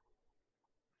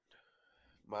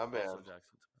 My Also man.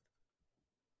 Jackson Smith.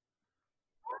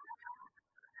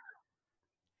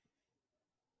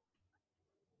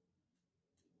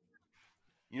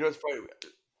 You know, it's funny.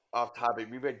 Off topic,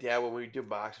 me and my dad, when we do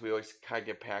mocks, we always kind of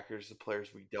get Packers, the players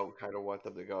we don't kind of want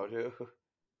them to go to.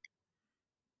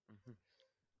 Mhm.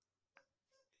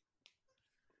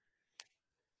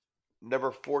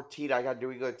 Number 14, I got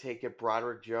New England taking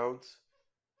Broderick Jones.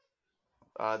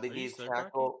 They Are you need a sick, Rocky?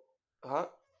 tackle. Huh?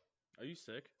 Are you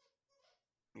sick?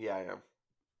 Yeah, I am.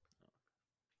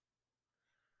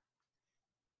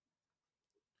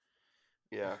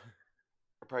 Yeah.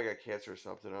 I probably got cancer or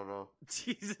something. I don't know.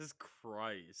 Jesus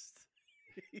Christ.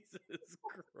 Jesus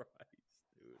Christ,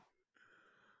 dude.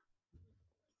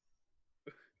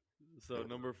 So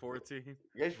number 14.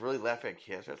 You guys really laugh at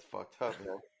cancer? That's fucked up,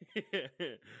 man.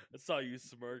 I saw you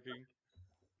smirking.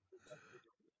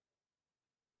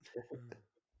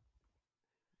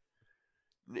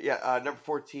 Yeah, number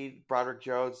 14, Broderick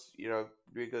Jones. New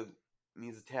England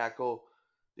needs a tackle.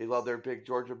 They love their big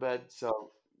Georgia men,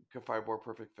 so could find more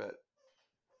perfect fit.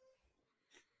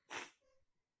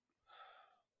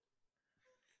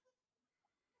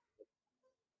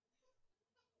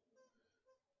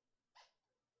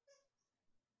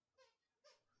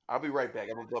 I'll be right back.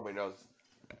 I'm gonna blow my nose.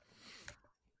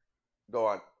 Go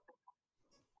on.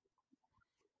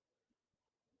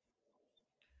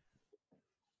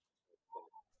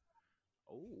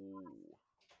 Oh.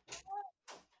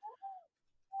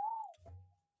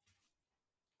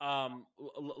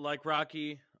 Like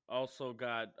Rocky also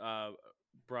got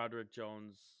Broderick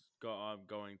Jones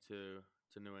going to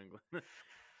New England.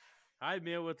 Hi,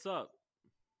 Mia. What's up?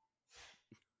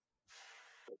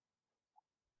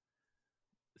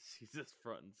 She's just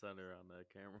front and center on that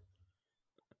camera.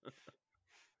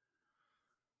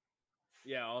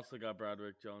 Yeah, also got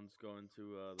Broderick Jones going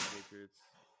to the Patriots.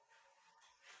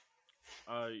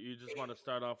 You just want to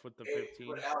start off with the Hey,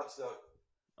 but 15? Alex,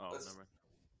 Oh, let's never mind.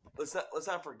 let's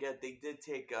not forget they did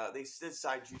take they did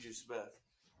sign Juju Smith.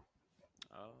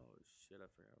 Oh shit, I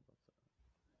forgot about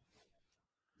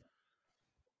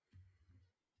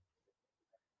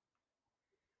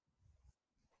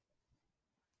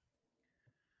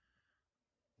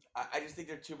that. I just think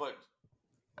they're too much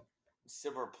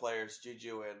similar players,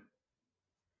 Juju and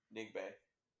Nigbe.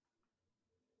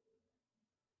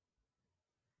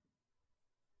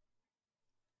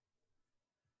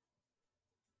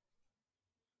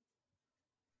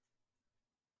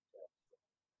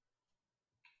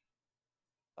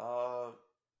 Uh,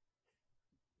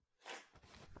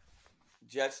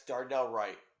 Jets Darnell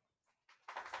Wright.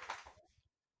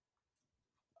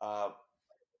 Uh,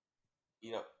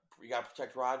 you know, you got to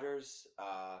protect Rodgers.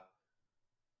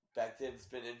 Becton's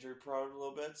been injury prone a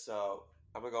little bit, so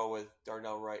I'm gonna go with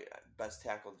Darnell Wright, best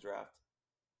tackle in the draft.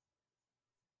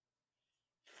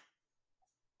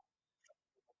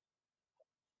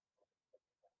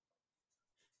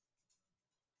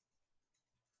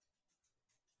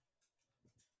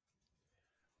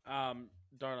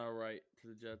 Darnell Wright to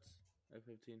the Jets at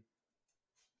 15.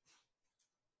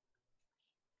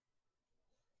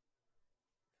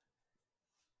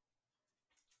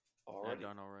 Yeah, Already.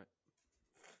 Darnell Wright.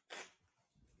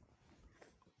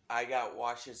 I got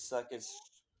Washington second,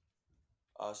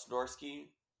 Snorsky,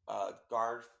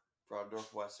 guard from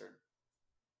Northwestern.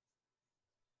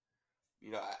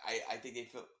 I think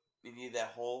they needed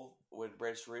that hole when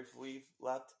Brent Sharif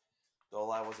left. The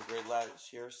line wasn't great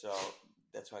last year, so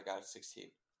that's why I got a 16.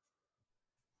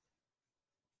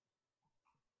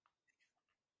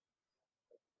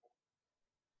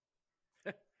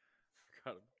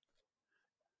 Got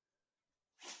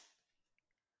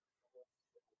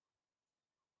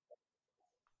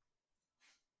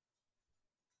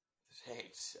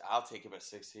Hey, I'll take him at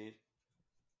 16.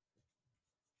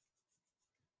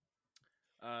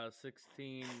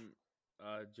 16.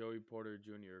 Joey Porter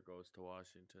Jr. goes to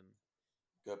Washington.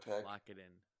 Good pick. Lock it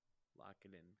in. Lock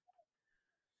it in.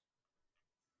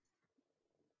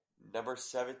 Number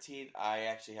 17, I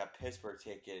actually have Pittsburgh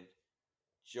taking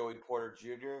Joey Porter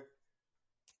Jr.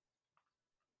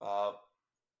 Uh,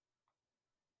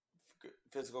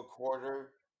 Physical corner.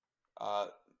 Uh,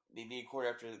 they need a corner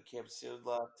after Cam Soon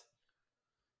left.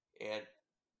 And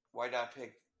why not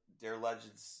pick their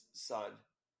legend's son,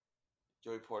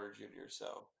 Joey Porter Jr.?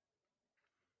 So,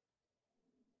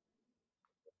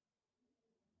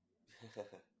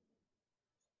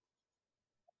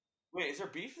 wait, is there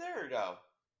beef there or no?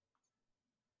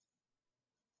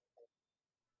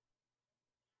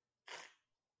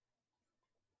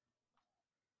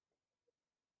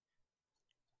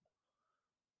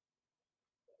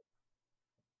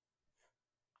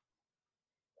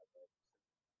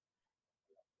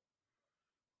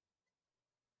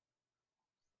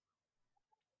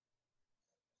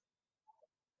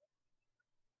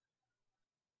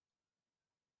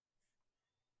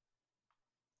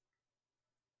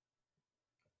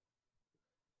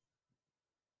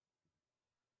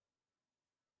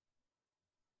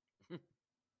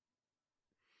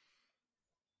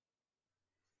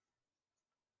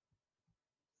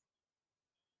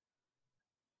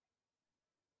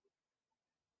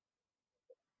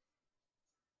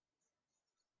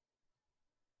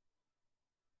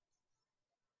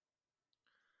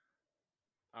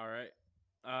 All right.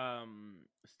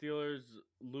 Steelers,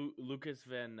 Lucas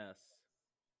Van Ness.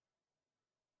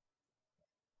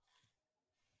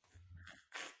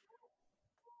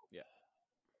 Yeah.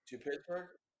 To Pittsburgh?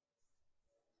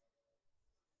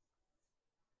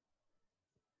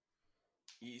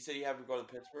 You said you have him go to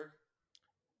Pittsburgh?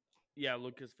 Yeah,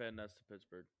 Lucas Van Ness to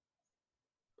Pittsburgh.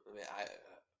 I mean,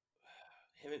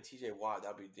 him and TJ Watt,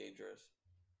 that'd be dangerous.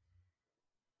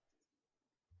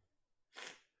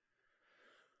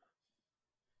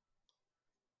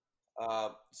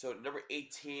 So number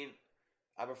 18,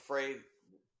 I'm afraid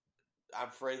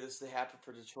this to happen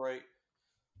for Detroit.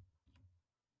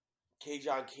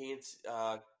 John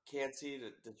Cansey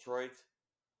to Detroit.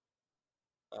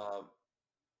 Um,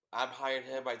 I'm hiring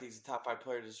him. I think he's a top 5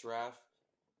 player in this draft.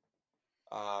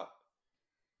 Uh,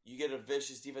 you get a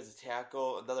vicious defensive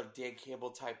tackle, another Dan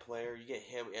Campbell type player. You get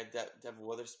him and Devin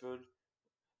Witherspoon.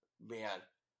 Man,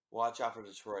 watch out for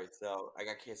Detroit. So I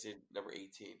got Cansey number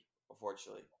 18,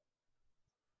 unfortunately.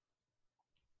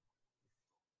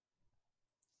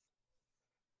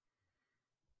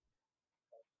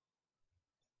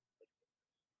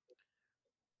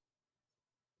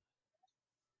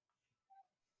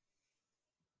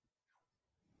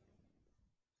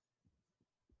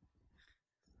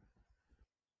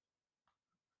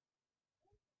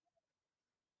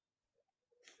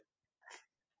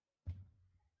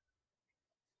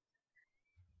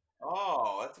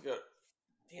 Oh, that's a good.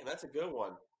 Damn, that's a good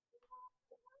one.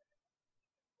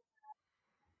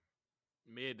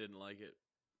 Mia didn't like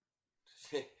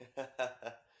it.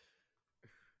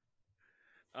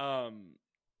 Um,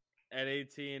 at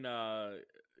 18,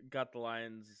 got the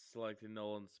Lions selecting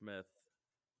Nolan Smith.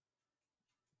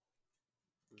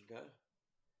 Okay.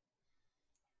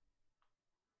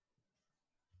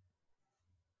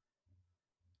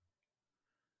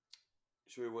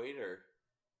 Should we wait or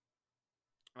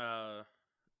Uh,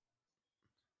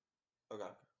 okay?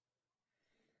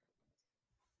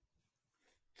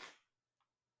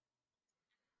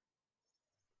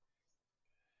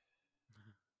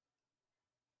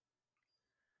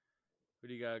 who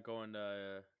do you got going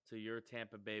to your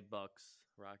Tampa Bay Bucks,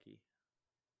 Rocky?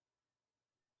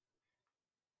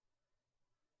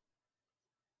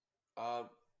 Um,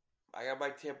 I got my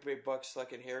Tampa Bay Bucks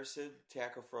selecting Harrison,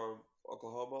 tackle from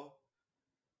Oklahoma.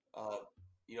 Uh,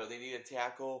 they need a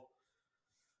tackle.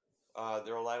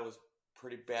 Their line was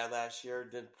pretty bad last year.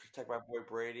 Didn't protect my boy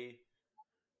Brady.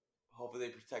 Hopefully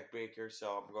they protect Baker,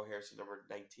 so I'm gonna go Harrison number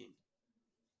 19.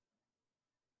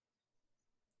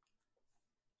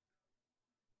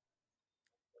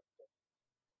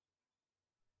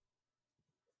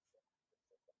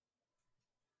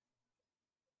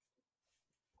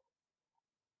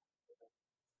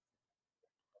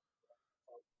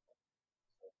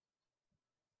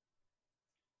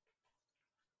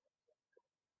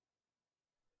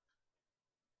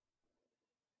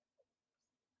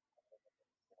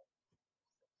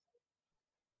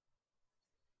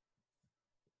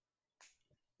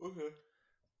 Okay.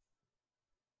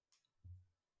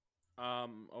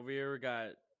 Over here we got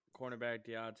cornerback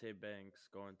Deontay Banks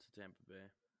going to Tampa Bay.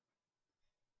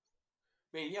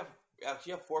 Man, you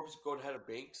have Forbes going ahead of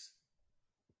Banks.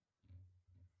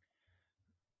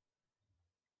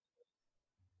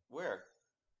 Where?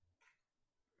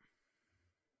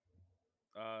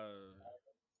 Uh,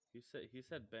 he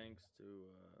said Banks to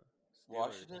Steelers.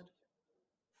 Washington?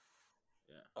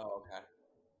 Yeah. Oh, okay.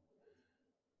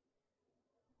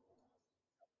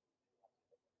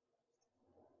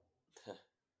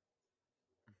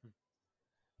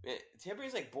 Man, Tampa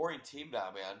Bay's like boring team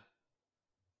now, man.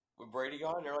 With Brady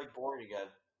gone, they're like boring again.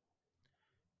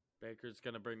 Baker's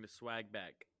gonna bring the swag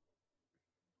back.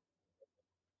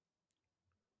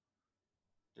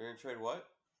 They're gonna trade what?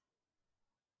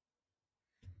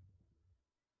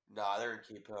 Nah, they're gonna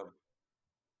keep him.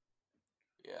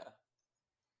 Yeah.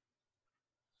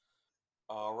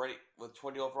 Already with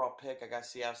 20 overall pick, I got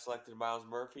Seattle selected Miles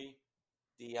Murphy,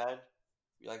 D line.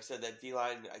 Like I said, that D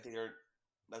line, I think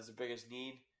that's the biggest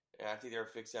need, and I think they're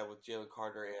fixed that with Jalen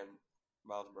Carter and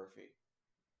Miles Murphy.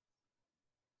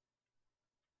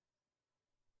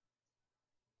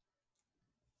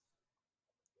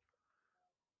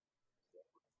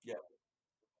 Yeah.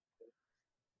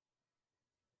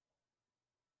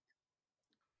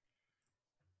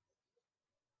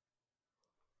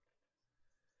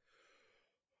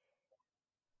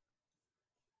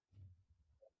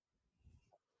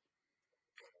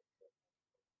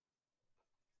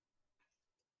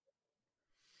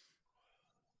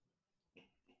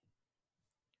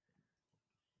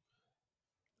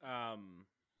 Um,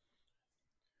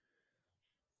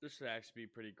 this should actually be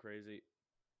pretty crazy.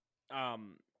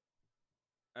 Um,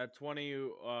 at 20,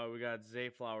 we got Zay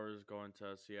Flowers going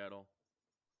to Seattle.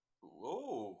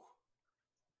 Ooh,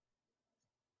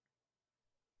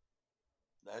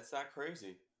 that's not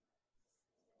crazy.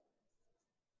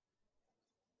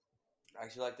 I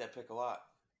actually like that pick a lot.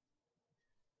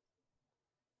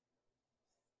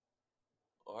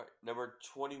 All right, number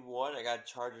 21, I got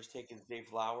Chargers taking Zay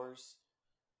Flowers.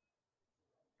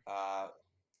 Uh,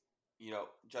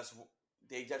 just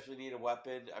they definitely need a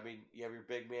weapon. I mean, you have your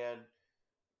big man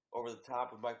over the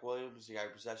top with Mike Williams. You got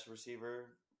your possession receiver,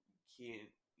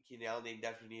 Keenan Allen. They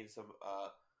definitely need some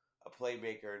a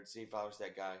playmaker, and Zay Flowers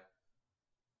that guy.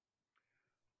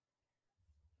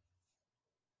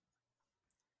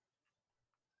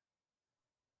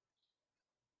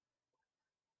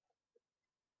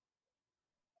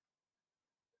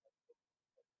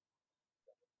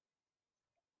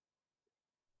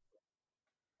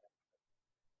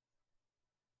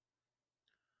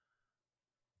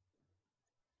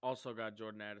 Also got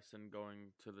Jordan Addison going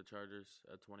to the Chargers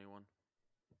at 21.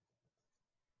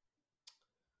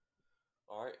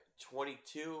 All right,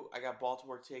 22, I got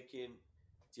Baltimore taking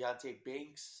Deontay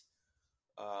Banks.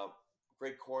 Uh,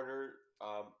 Great corner,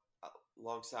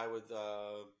 alongside with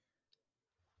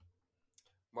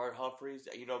Martin Humphreys.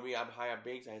 You know me, I'm high on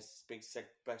Banks. I have Banks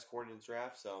best corner in the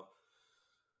draft, so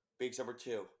Banks number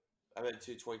two. I'm at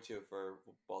 222 for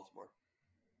Baltimore.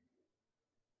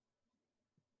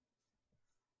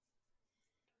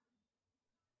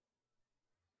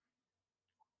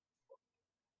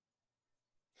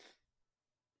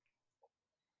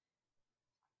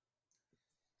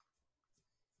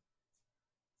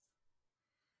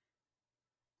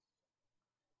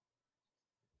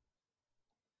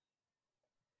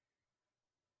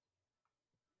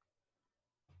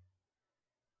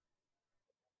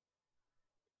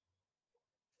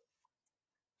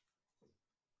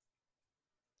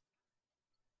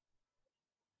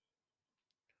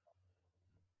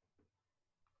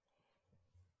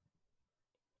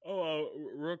 Oh,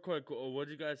 real quick, what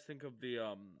do you guys think of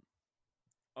the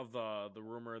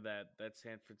rumor that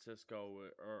San Francisco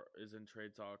is in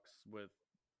trade talks with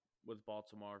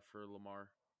Baltimore for Lamar?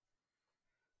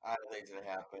 I don't think it's gonna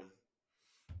happen.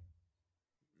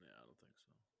 Yeah, I don't think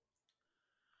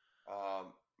so.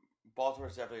 Um,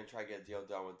 Baltimore's definitely gonna try to get a deal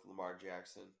done with Lamar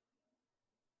Jackson.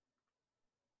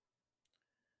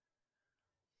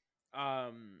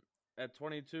 At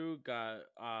 22, got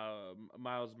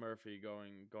Miles Murphy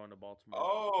going to Baltimore.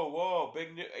 Oh, whoa!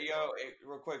 Big news, yo!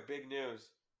 Real quick, big news,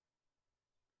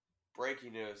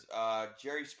 breaking news.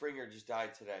 Jerry Springer just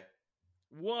died today.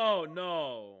 Whoa,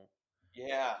 no!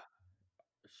 Yeah,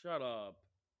 Shut up!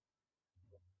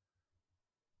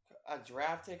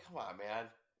 drafted. Come on, man.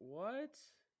 What?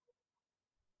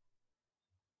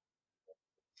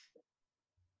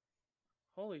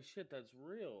 Holy shit, that's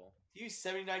real. He was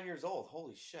 79 years old.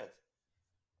 Holy shit.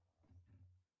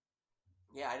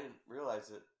 Yeah, I didn't realize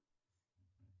it.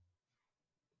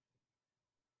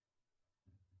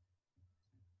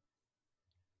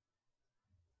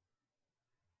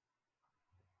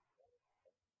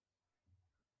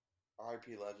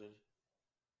 R.I.P. legend.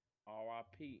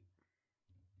 R.I.P.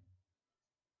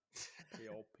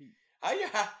 K.O.P.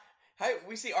 How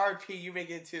we see R.I.P. You make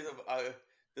it to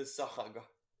the song.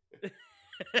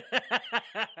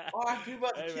 R.I.P.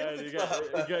 about the Hey man, Killer you Club.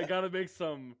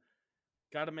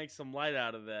 gotta make some light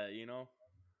out of that, you know.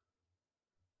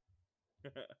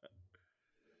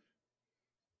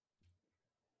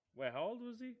 Wait, how old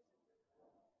was he?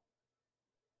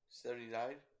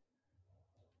 79.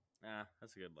 Nah,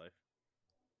 that's a good life.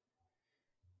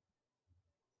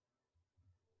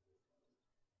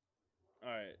 All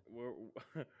right, where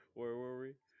where were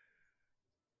we?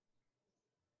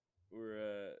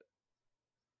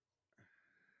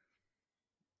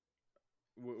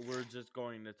 We're just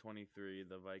going to 23.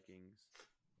 The Vikings.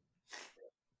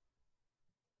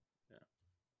 Yeah.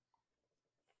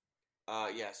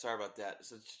 Yeah, sorry about that.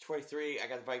 So 23, I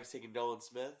got the Vikings taking Nolan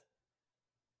Smith.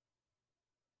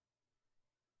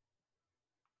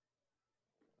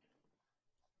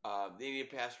 The Indian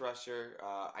pass rusher.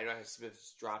 I know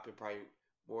Smith's dropping probably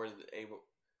more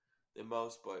than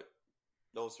most, but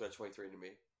Nolan Smith 23 to me.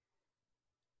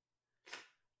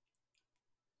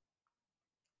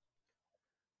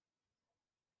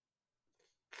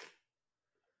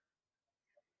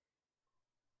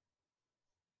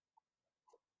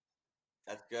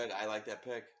 That's good. I like that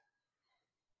pick.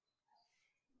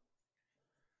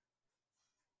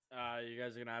 You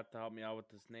guys are gonna have to help me out with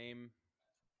this name.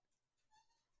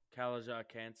 Kalaja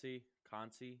Kansi.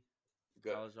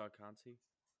 Good. Kalaja Kansi.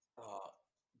 Uh,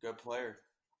 Good player.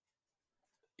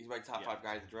 He's my top Yeah. 5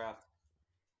 guy in the draft.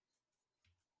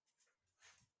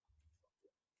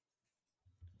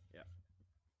 Yeah.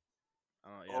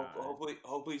 Yeah.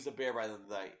 Hopefully he's a Bear by the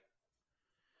night.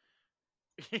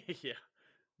 Yeah.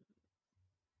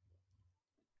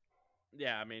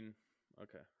 Yeah. I mean,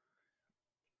 okay.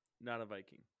 Not a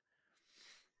Viking.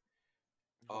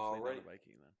 All Hopefully not a right.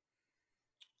 Viking then.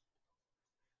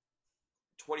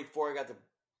 24, I got the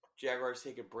Jaguars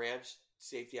taking Branch,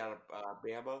 safety out of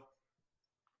Bama.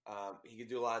 He can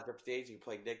do a lot of different things. He can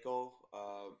play nickel.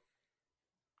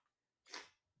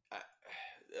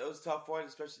 It was a tough one,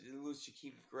 especially to lose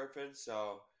Shaquem Griffin.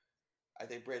 So I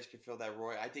think Branch can fill that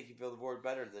void. I think he filled the void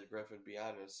better than Griffin, to be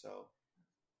honest. So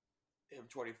him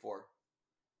 24.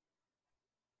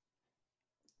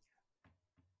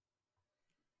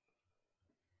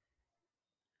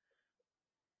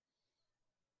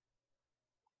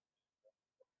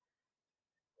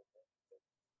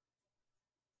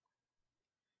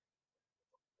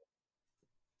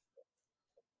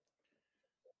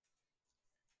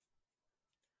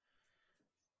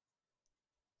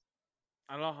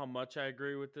 I don't know how much I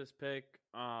agree with this pick,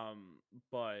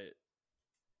 but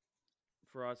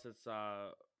for us, it's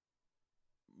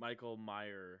Michael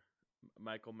Mayer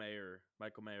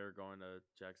going to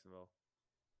Jacksonville.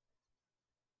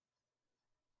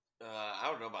 I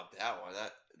don't know about that one.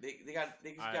 They just got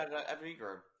Evan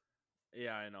Ingram,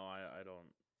 Yeah, I know. I don't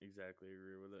exactly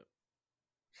agree with it.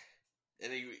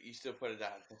 and then you still put it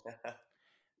down.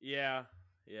 Yeah.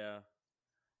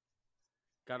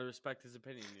 Got to respect his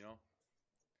opinion, you know.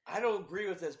 I don't agree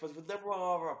with this, but with number one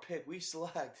overall pick, we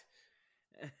select.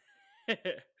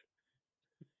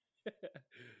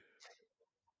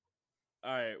 All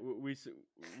right,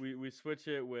 we switch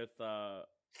it with. All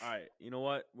right, you know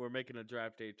what? We're making a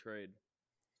draft day trade.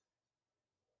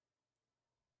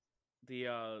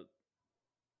 The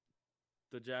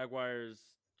Jaguars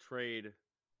trade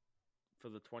for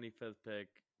the 25th pick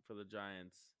for the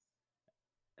Giants,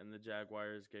 and the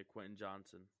Jaguars get Quentin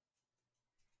Johnson.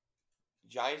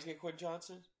 Giants get Quinn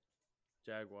Johnson.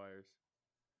 Jaguars.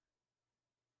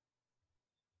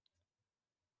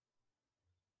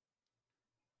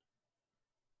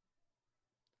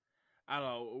 I don't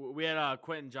know. We had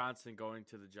Quentin Johnson going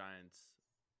to the Giants,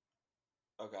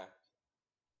 Okay.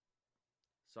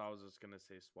 so I was just gonna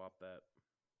say swap that.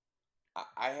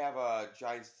 I have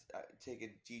Giants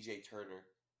taking DJ Turner.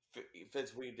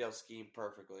 Fits Wingdale's scheme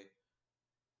perfectly.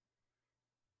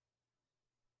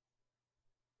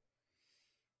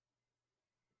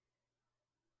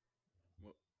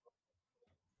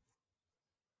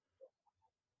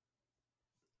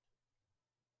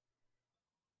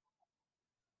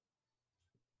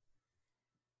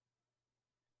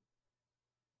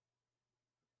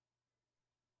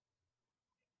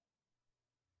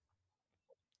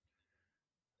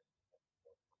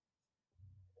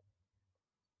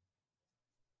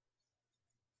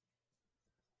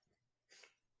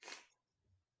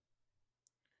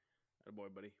 Atta boy,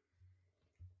 buddy.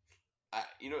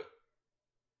 You know,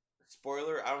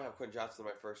 spoiler, I don't have Quinn Johnson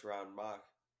in my first round mock.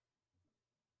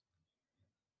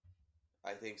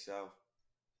 I think so.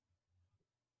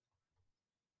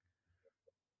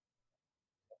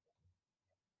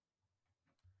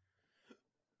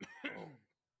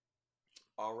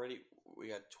 already. We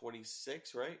got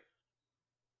 26, right?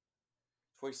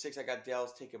 26. I got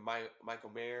Dallas taking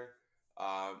Michael Mayer.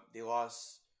 They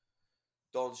lost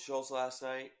Dalton Schultz last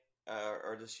night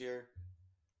or this year.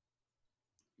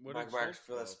 What did Michael Myers Schultz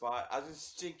for that go? spot. I was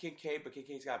just thinking Kincaid, but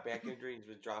Kincaid's got back injury. He's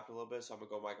been dropping a little bit, so I'm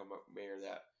gonna go Michael Mayer.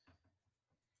 That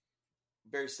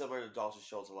very similar to Dalton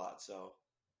Schultz a lot. So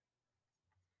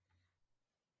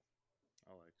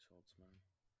I like Schultz, man.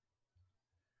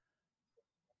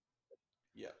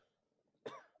 yeah.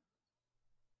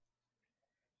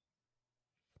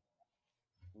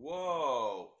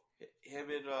 Whoa, him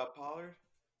and Pollard.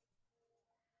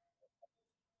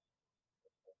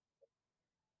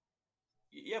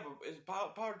 Yeah, but is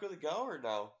Pollard good to go or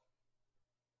no?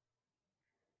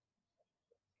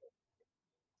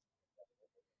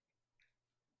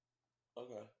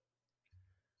 Okay.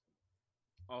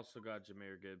 Also got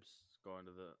Jameer Gibbs going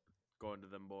to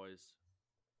them boys.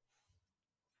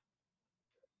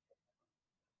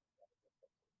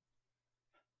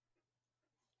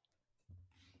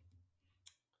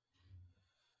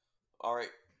 All right.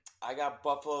 I got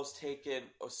Buffalo's taking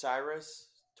Osiris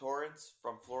Torrance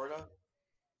from Florida.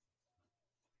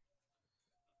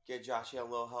 Get Josh Allen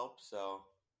a little help, so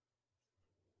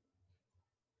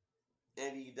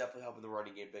and he can definitely help in the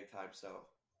running game big time. So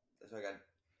that's what I got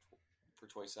for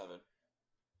 27.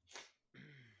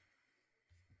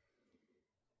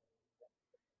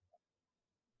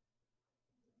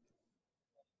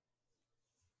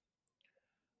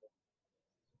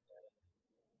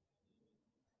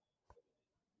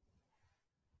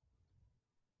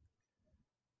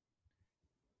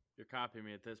 You're copying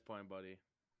me at this point, buddy.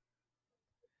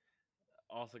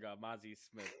 Also got Mozzie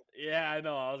Smith. Yeah, I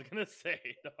know. I was gonna say,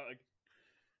 dog.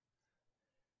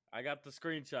 I got the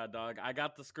screenshot, dog. I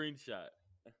got the screenshot.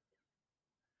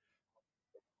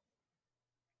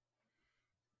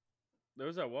 There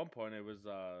was at one point it was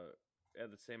yeah,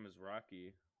 the same as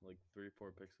Rocky, like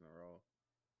 3-4 picks in a row.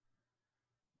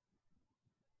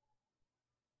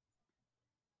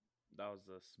 That was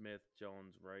the Smith,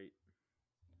 Jones, Wright.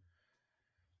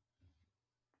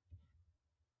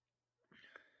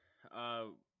 Uh,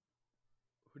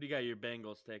 who do you got your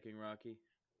Bengals taking, Rocky?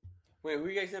 Wait, who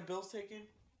you guys have Bills taking?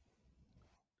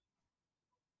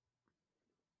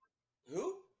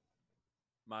 Who?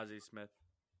 Mozzie Smith.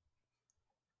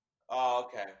 Oh,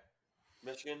 okay.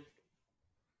 Michigan.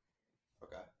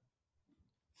 Okay.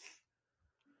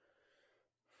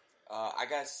 I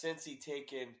got Cincy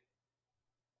taking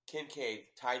Kincaid,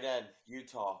 tight end,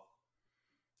 Utah.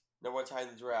 Number one tight end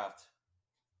in the draft.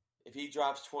 If he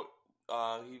drops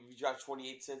if he drops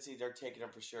 28 Cincy, they're taking him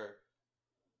for sure.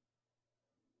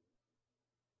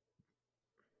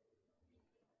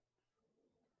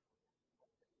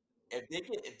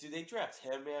 Do they draft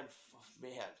him, man?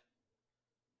 Man,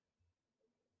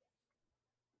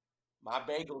 my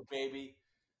Bengals, baby.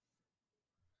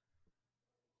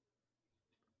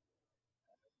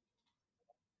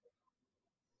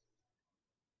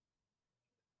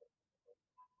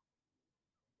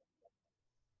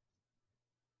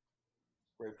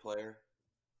 Great player.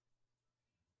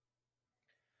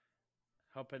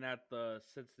 Helping at the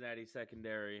Cincinnati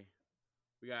secondary.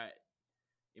 We got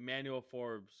Emmanuel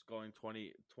Forbes going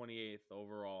 28th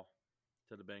overall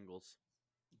to the Bengals.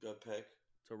 Good pick.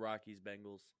 To Rockies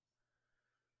Bengals.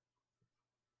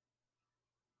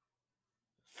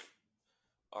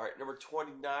 All right, number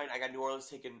 29. I got New Orleans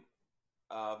taking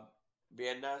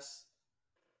Van Ness.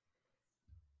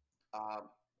 I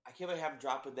can't believe I have him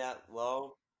dropping that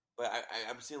low, but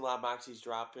I'm seeing a lot of Moxie's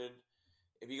dropping.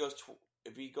 If he goes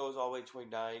if he goes all the way to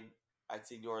 29, I'd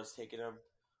see New Orleans taking him.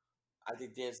 I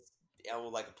think Dan Allen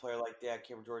would like a player like that.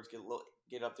 Cameron Jordan's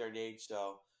get up there in age,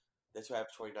 so that's why I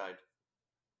have 29.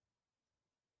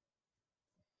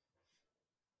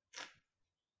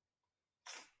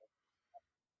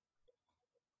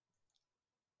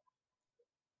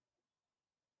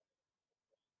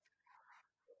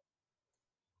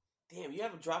 Damn, you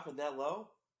have him dropping that low?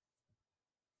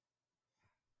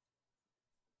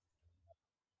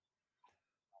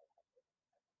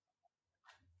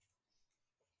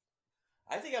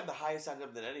 I think I'm the highest on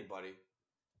him than anybody.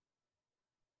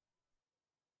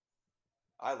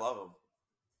 I love him.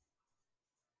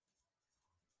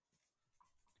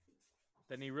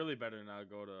 Then he really better not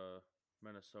go to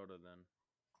Minnesota then.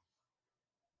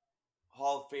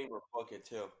 Hall of Famer book it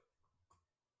too.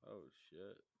 Oh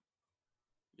shit.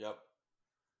 Yep.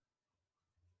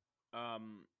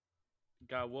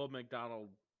 Got Will McDonald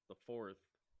the fourth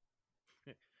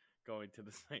going to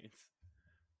the Saints.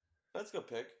 That's a good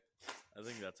pick. I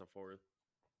think that's a fourth.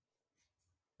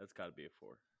 That's got to be a 4.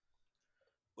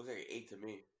 Looks like an 8 to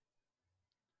me.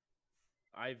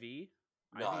 IV?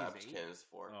 No, I think I'm he's just 8. kidding. It's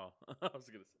 4. Oh, I was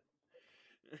gonna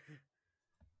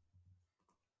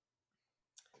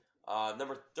say.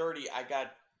 Number 30, I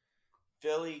got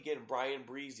Philly getting Brian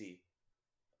Breezy.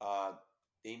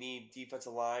 They need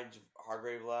defensive line.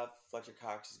 Hargrave left. Fletcher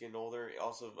Cox is getting older.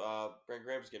 Also, Brent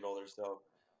Graham's getting older. So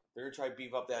they're going to try to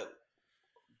beef up that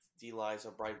D line.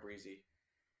 So Brian Breezy.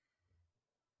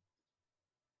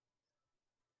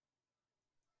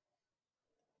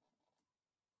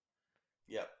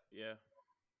 Yep. Yeah.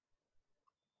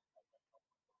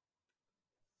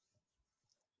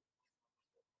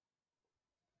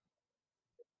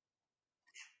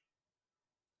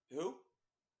 Who?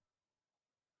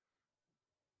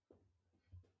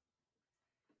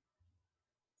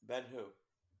 Ben who?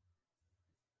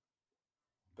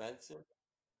 Benson?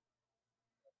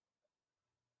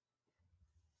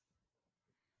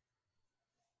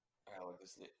 I don't know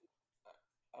this name.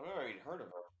 I've never even heard of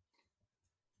him.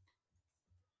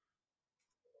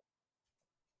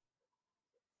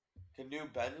 Canoe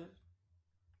Benton?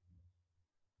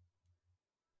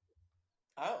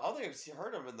 I don't think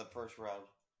heard of him in the first round.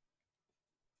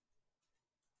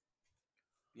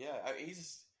 Yeah,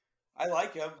 he's. I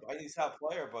like him. I think he's a top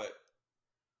player, but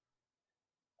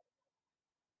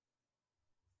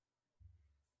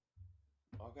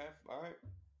okay, all right.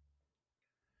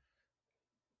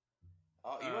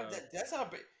 You know what? Uh, That's not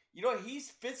a big. You know what? He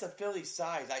fits a Philly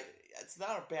size. It's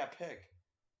not a bad pick.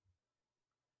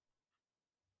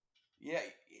 Yeah,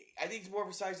 I think he's more of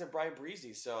a size than Brian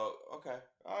Breezy. So okay,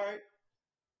 all right.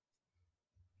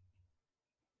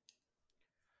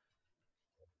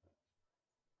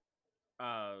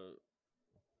 uh,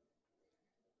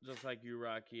 just like you,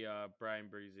 Rocky. Brian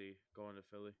Breezy going to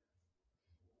Philly.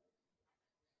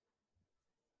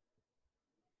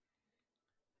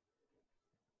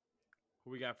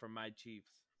 Who we got from my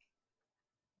Chiefs?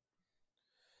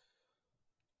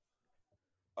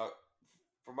 Uh,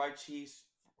 for my Chiefs,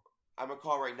 I'm gonna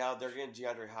call right now. They're getting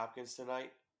DeAndre Hopkins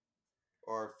tonight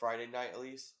or Friday night at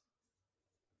least.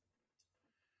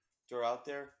 They're out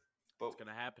there, It's but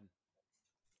gonna happen.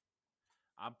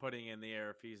 I'm putting in the air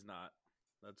if he's not.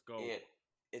 Let's go. and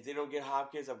if they don't get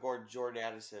Hopkins, I'm going Jordan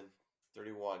Addison,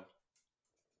 31.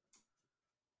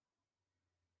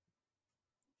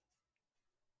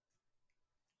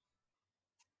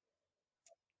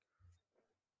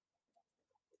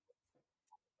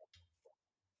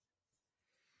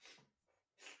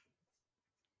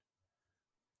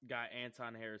 Got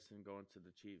Anton Harrison going to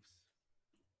the Chiefs.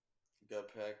 Good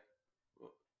pick.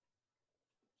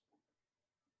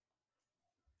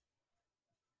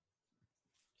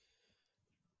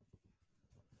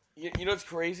 You know what's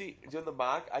crazy? Doing the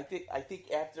mock, I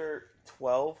think after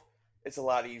 12, it's a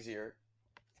lot easier.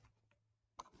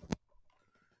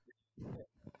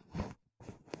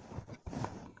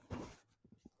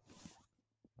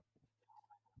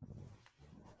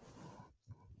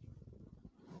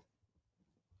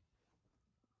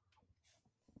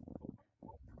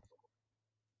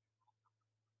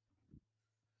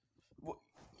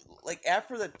 Like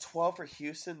after the 12 for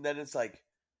Houston, then it's like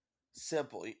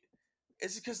simple.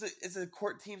 It's because it's the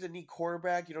court teams that need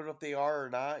quarterback. You don't know if they are or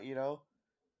not.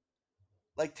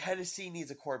 Like Tennessee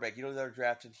needs a quarterback. You don't know they're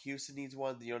drafting. Houston needs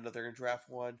one. You don't know if they're gonna draft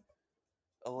one.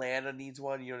 Atlanta needs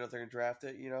one. You don't know if they're gonna draft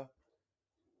it.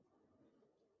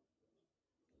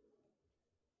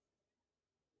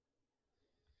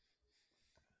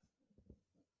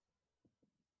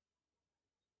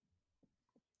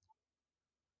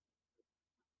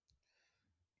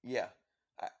 Yeah.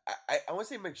 I want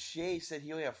to say McShay said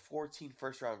he only had 14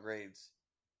 first round grades.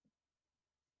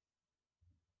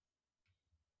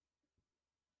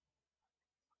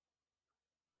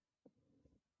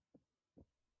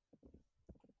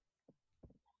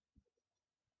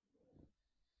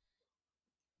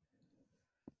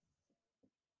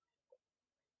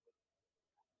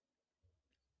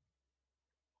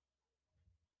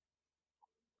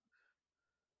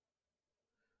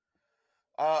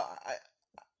 I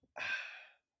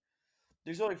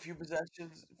There's only few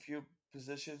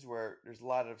positions where there's a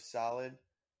lot of solid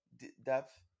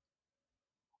depth,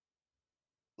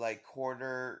 like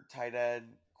corner, tight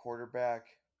end, quarterback.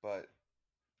 But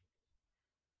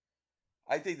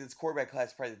I think this quarterback class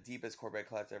is probably the deepest quarterback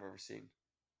class I've ever seen.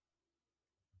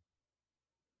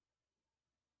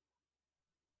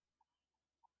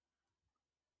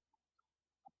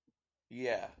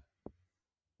 Yeah,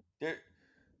 there.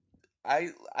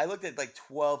 I looked at like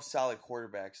 12 solid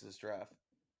quarterbacks in this draft.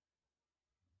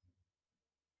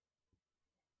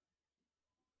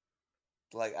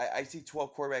 Like I see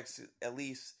 12 quarterbacks at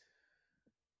least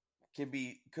could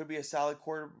be a solid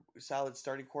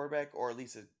starting quarterback or at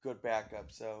least a good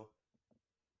backup. So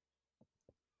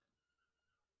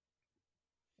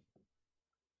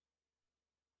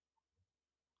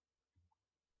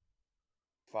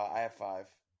Five. I have five.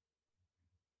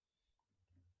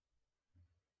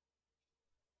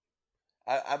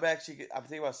 I'm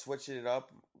thinking about switching it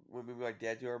up when maybe my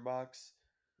dad do our mocks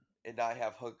and not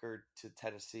have Hooker to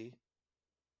Tennessee.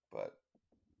 But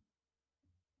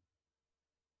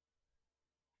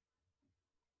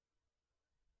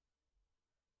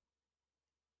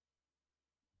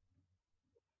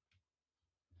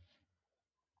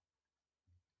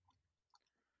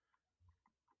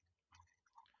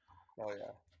oh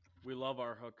yeah, We love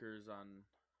our hookers on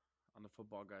the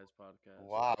Football Guys podcast.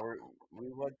 wow,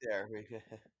 we went there.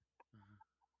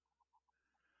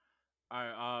 All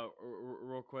right,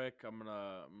 real quick, I'm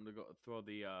gonna go throw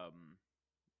the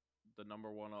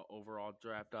number one overall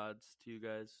draft odds to you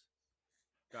guys.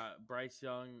 Got Bryce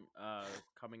Young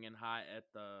coming in hot at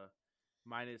the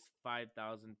minus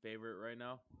 5,000 favorite right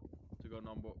now to go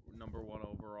number one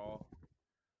overall.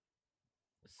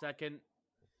 Second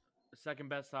second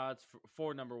best odds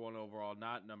for number one overall,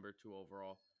 not number two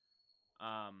overall.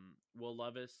 Will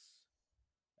Levis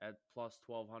at plus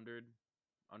 1,200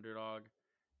 underdog,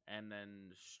 and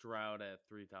then Stroud at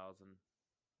 3,000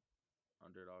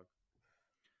 underdog.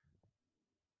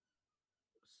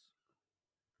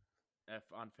 F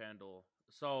on FanDuel.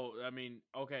 So I mean,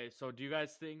 okay. So do you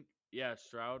guys think? Yeah,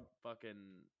 Stroud,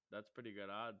 fucking, that's pretty good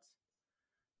odds.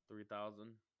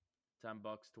 3,000,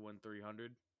 $10 to win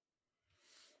 300.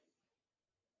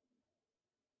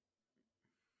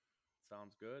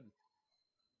 Sounds good.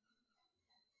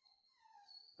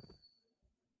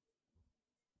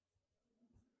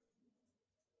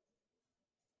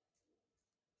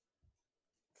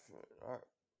 All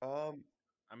right. Um,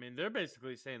 I mean, they're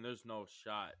basically saying there's no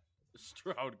shot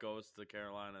Stroud goes to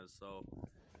Carolina, so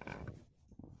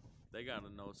they gotta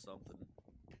know something.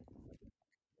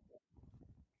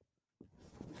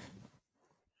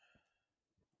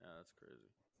 Yeah, that's crazy.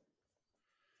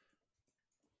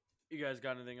 You guys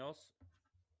got anything else?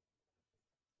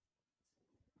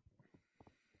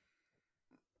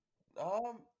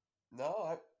 um,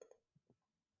 no,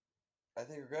 I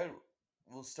think we're good.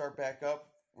 We'll start back up.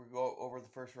 We'll go over the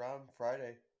first round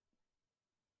Friday.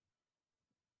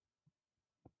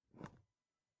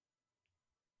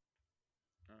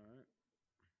 All right,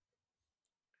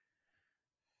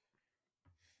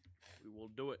 we will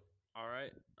do it. All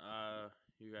right.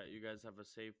 You guys have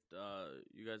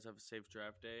a safe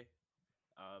draft day.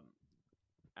 Um,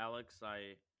 Alex,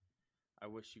 I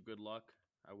wish you good luck.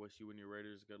 I wish you and your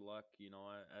Raiders good luck. You know,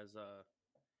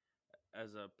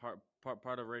 as a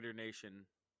part of Raider Nation.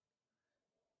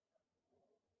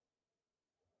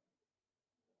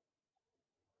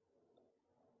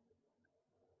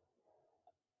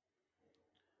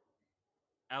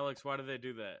 Alex, why did they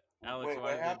do that? Alex, Wait,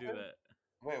 why what did they do happened? that?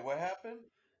 Wait, what happened?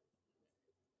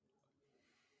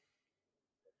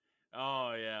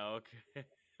 Oh yeah, okay.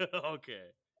 Okay.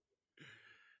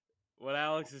 What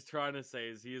Alex is trying to say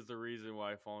is he is the reason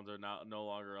why phones are no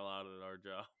longer allowed at our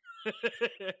job.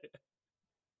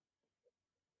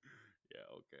 Yeah,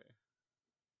 okay.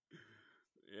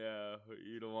 Yeah,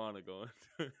 you don't want to go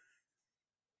into.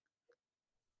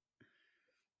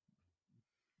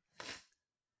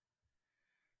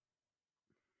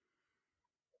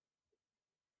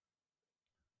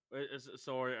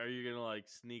 So are you gonna like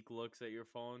sneak looks at your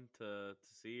phone to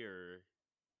see or?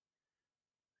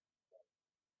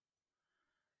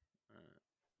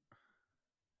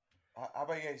 Uh, How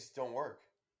about you guys don't work?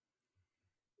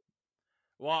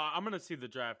 well, I'm gonna see the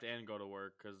draft and go to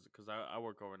work because I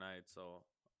work overnight, so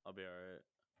I'll be all right.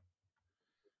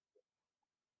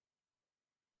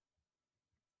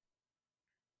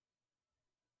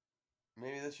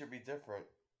 Maybe this should be different.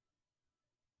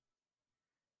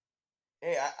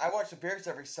 Hey, I watch the Bears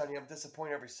every Sunday. I'm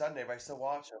disappointed every Sunday, but I still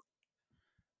watch them.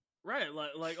 Right,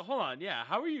 like hold on, yeah.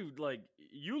 How are you like?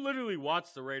 You literally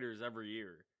watch the Raiders every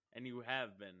year, and you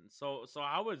have been. So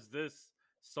how is this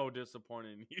so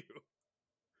disappointing in you?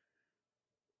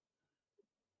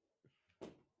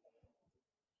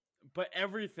 But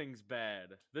everything's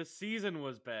bad. This season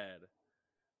was bad.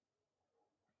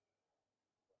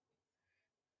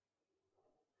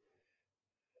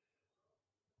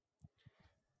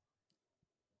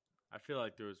 I feel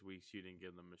like there was weeks you didn't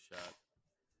give them a shot.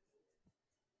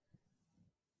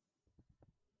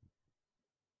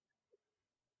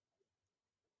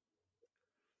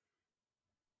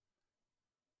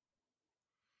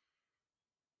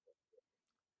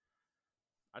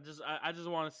 I just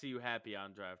want to see you happy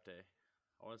on draft day.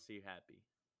 I want to see you happy.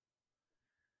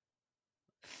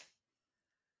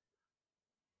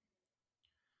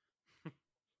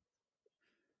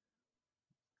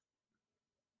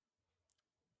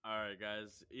 All right,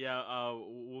 guys. Yeah,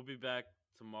 we'll be back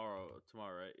tomorrow,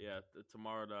 right? Yeah,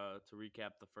 tomorrow to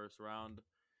recap the first round.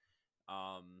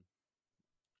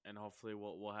 And hopefully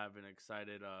we'll have an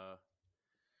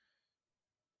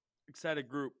excited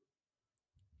group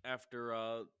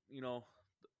after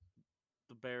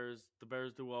the Bears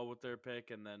do well with their pick,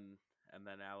 and then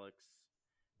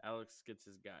Alex gets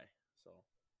his guy. So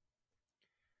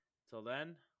till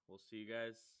then, we'll see you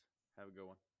guys. Have a good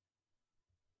one.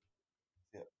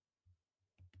 Yeah.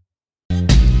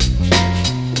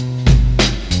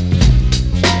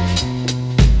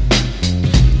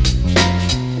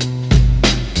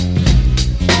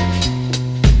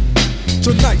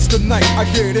 Tonight's the night I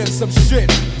get in some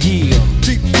shit. Yeah.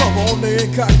 Deep cover on the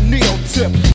incognito tip.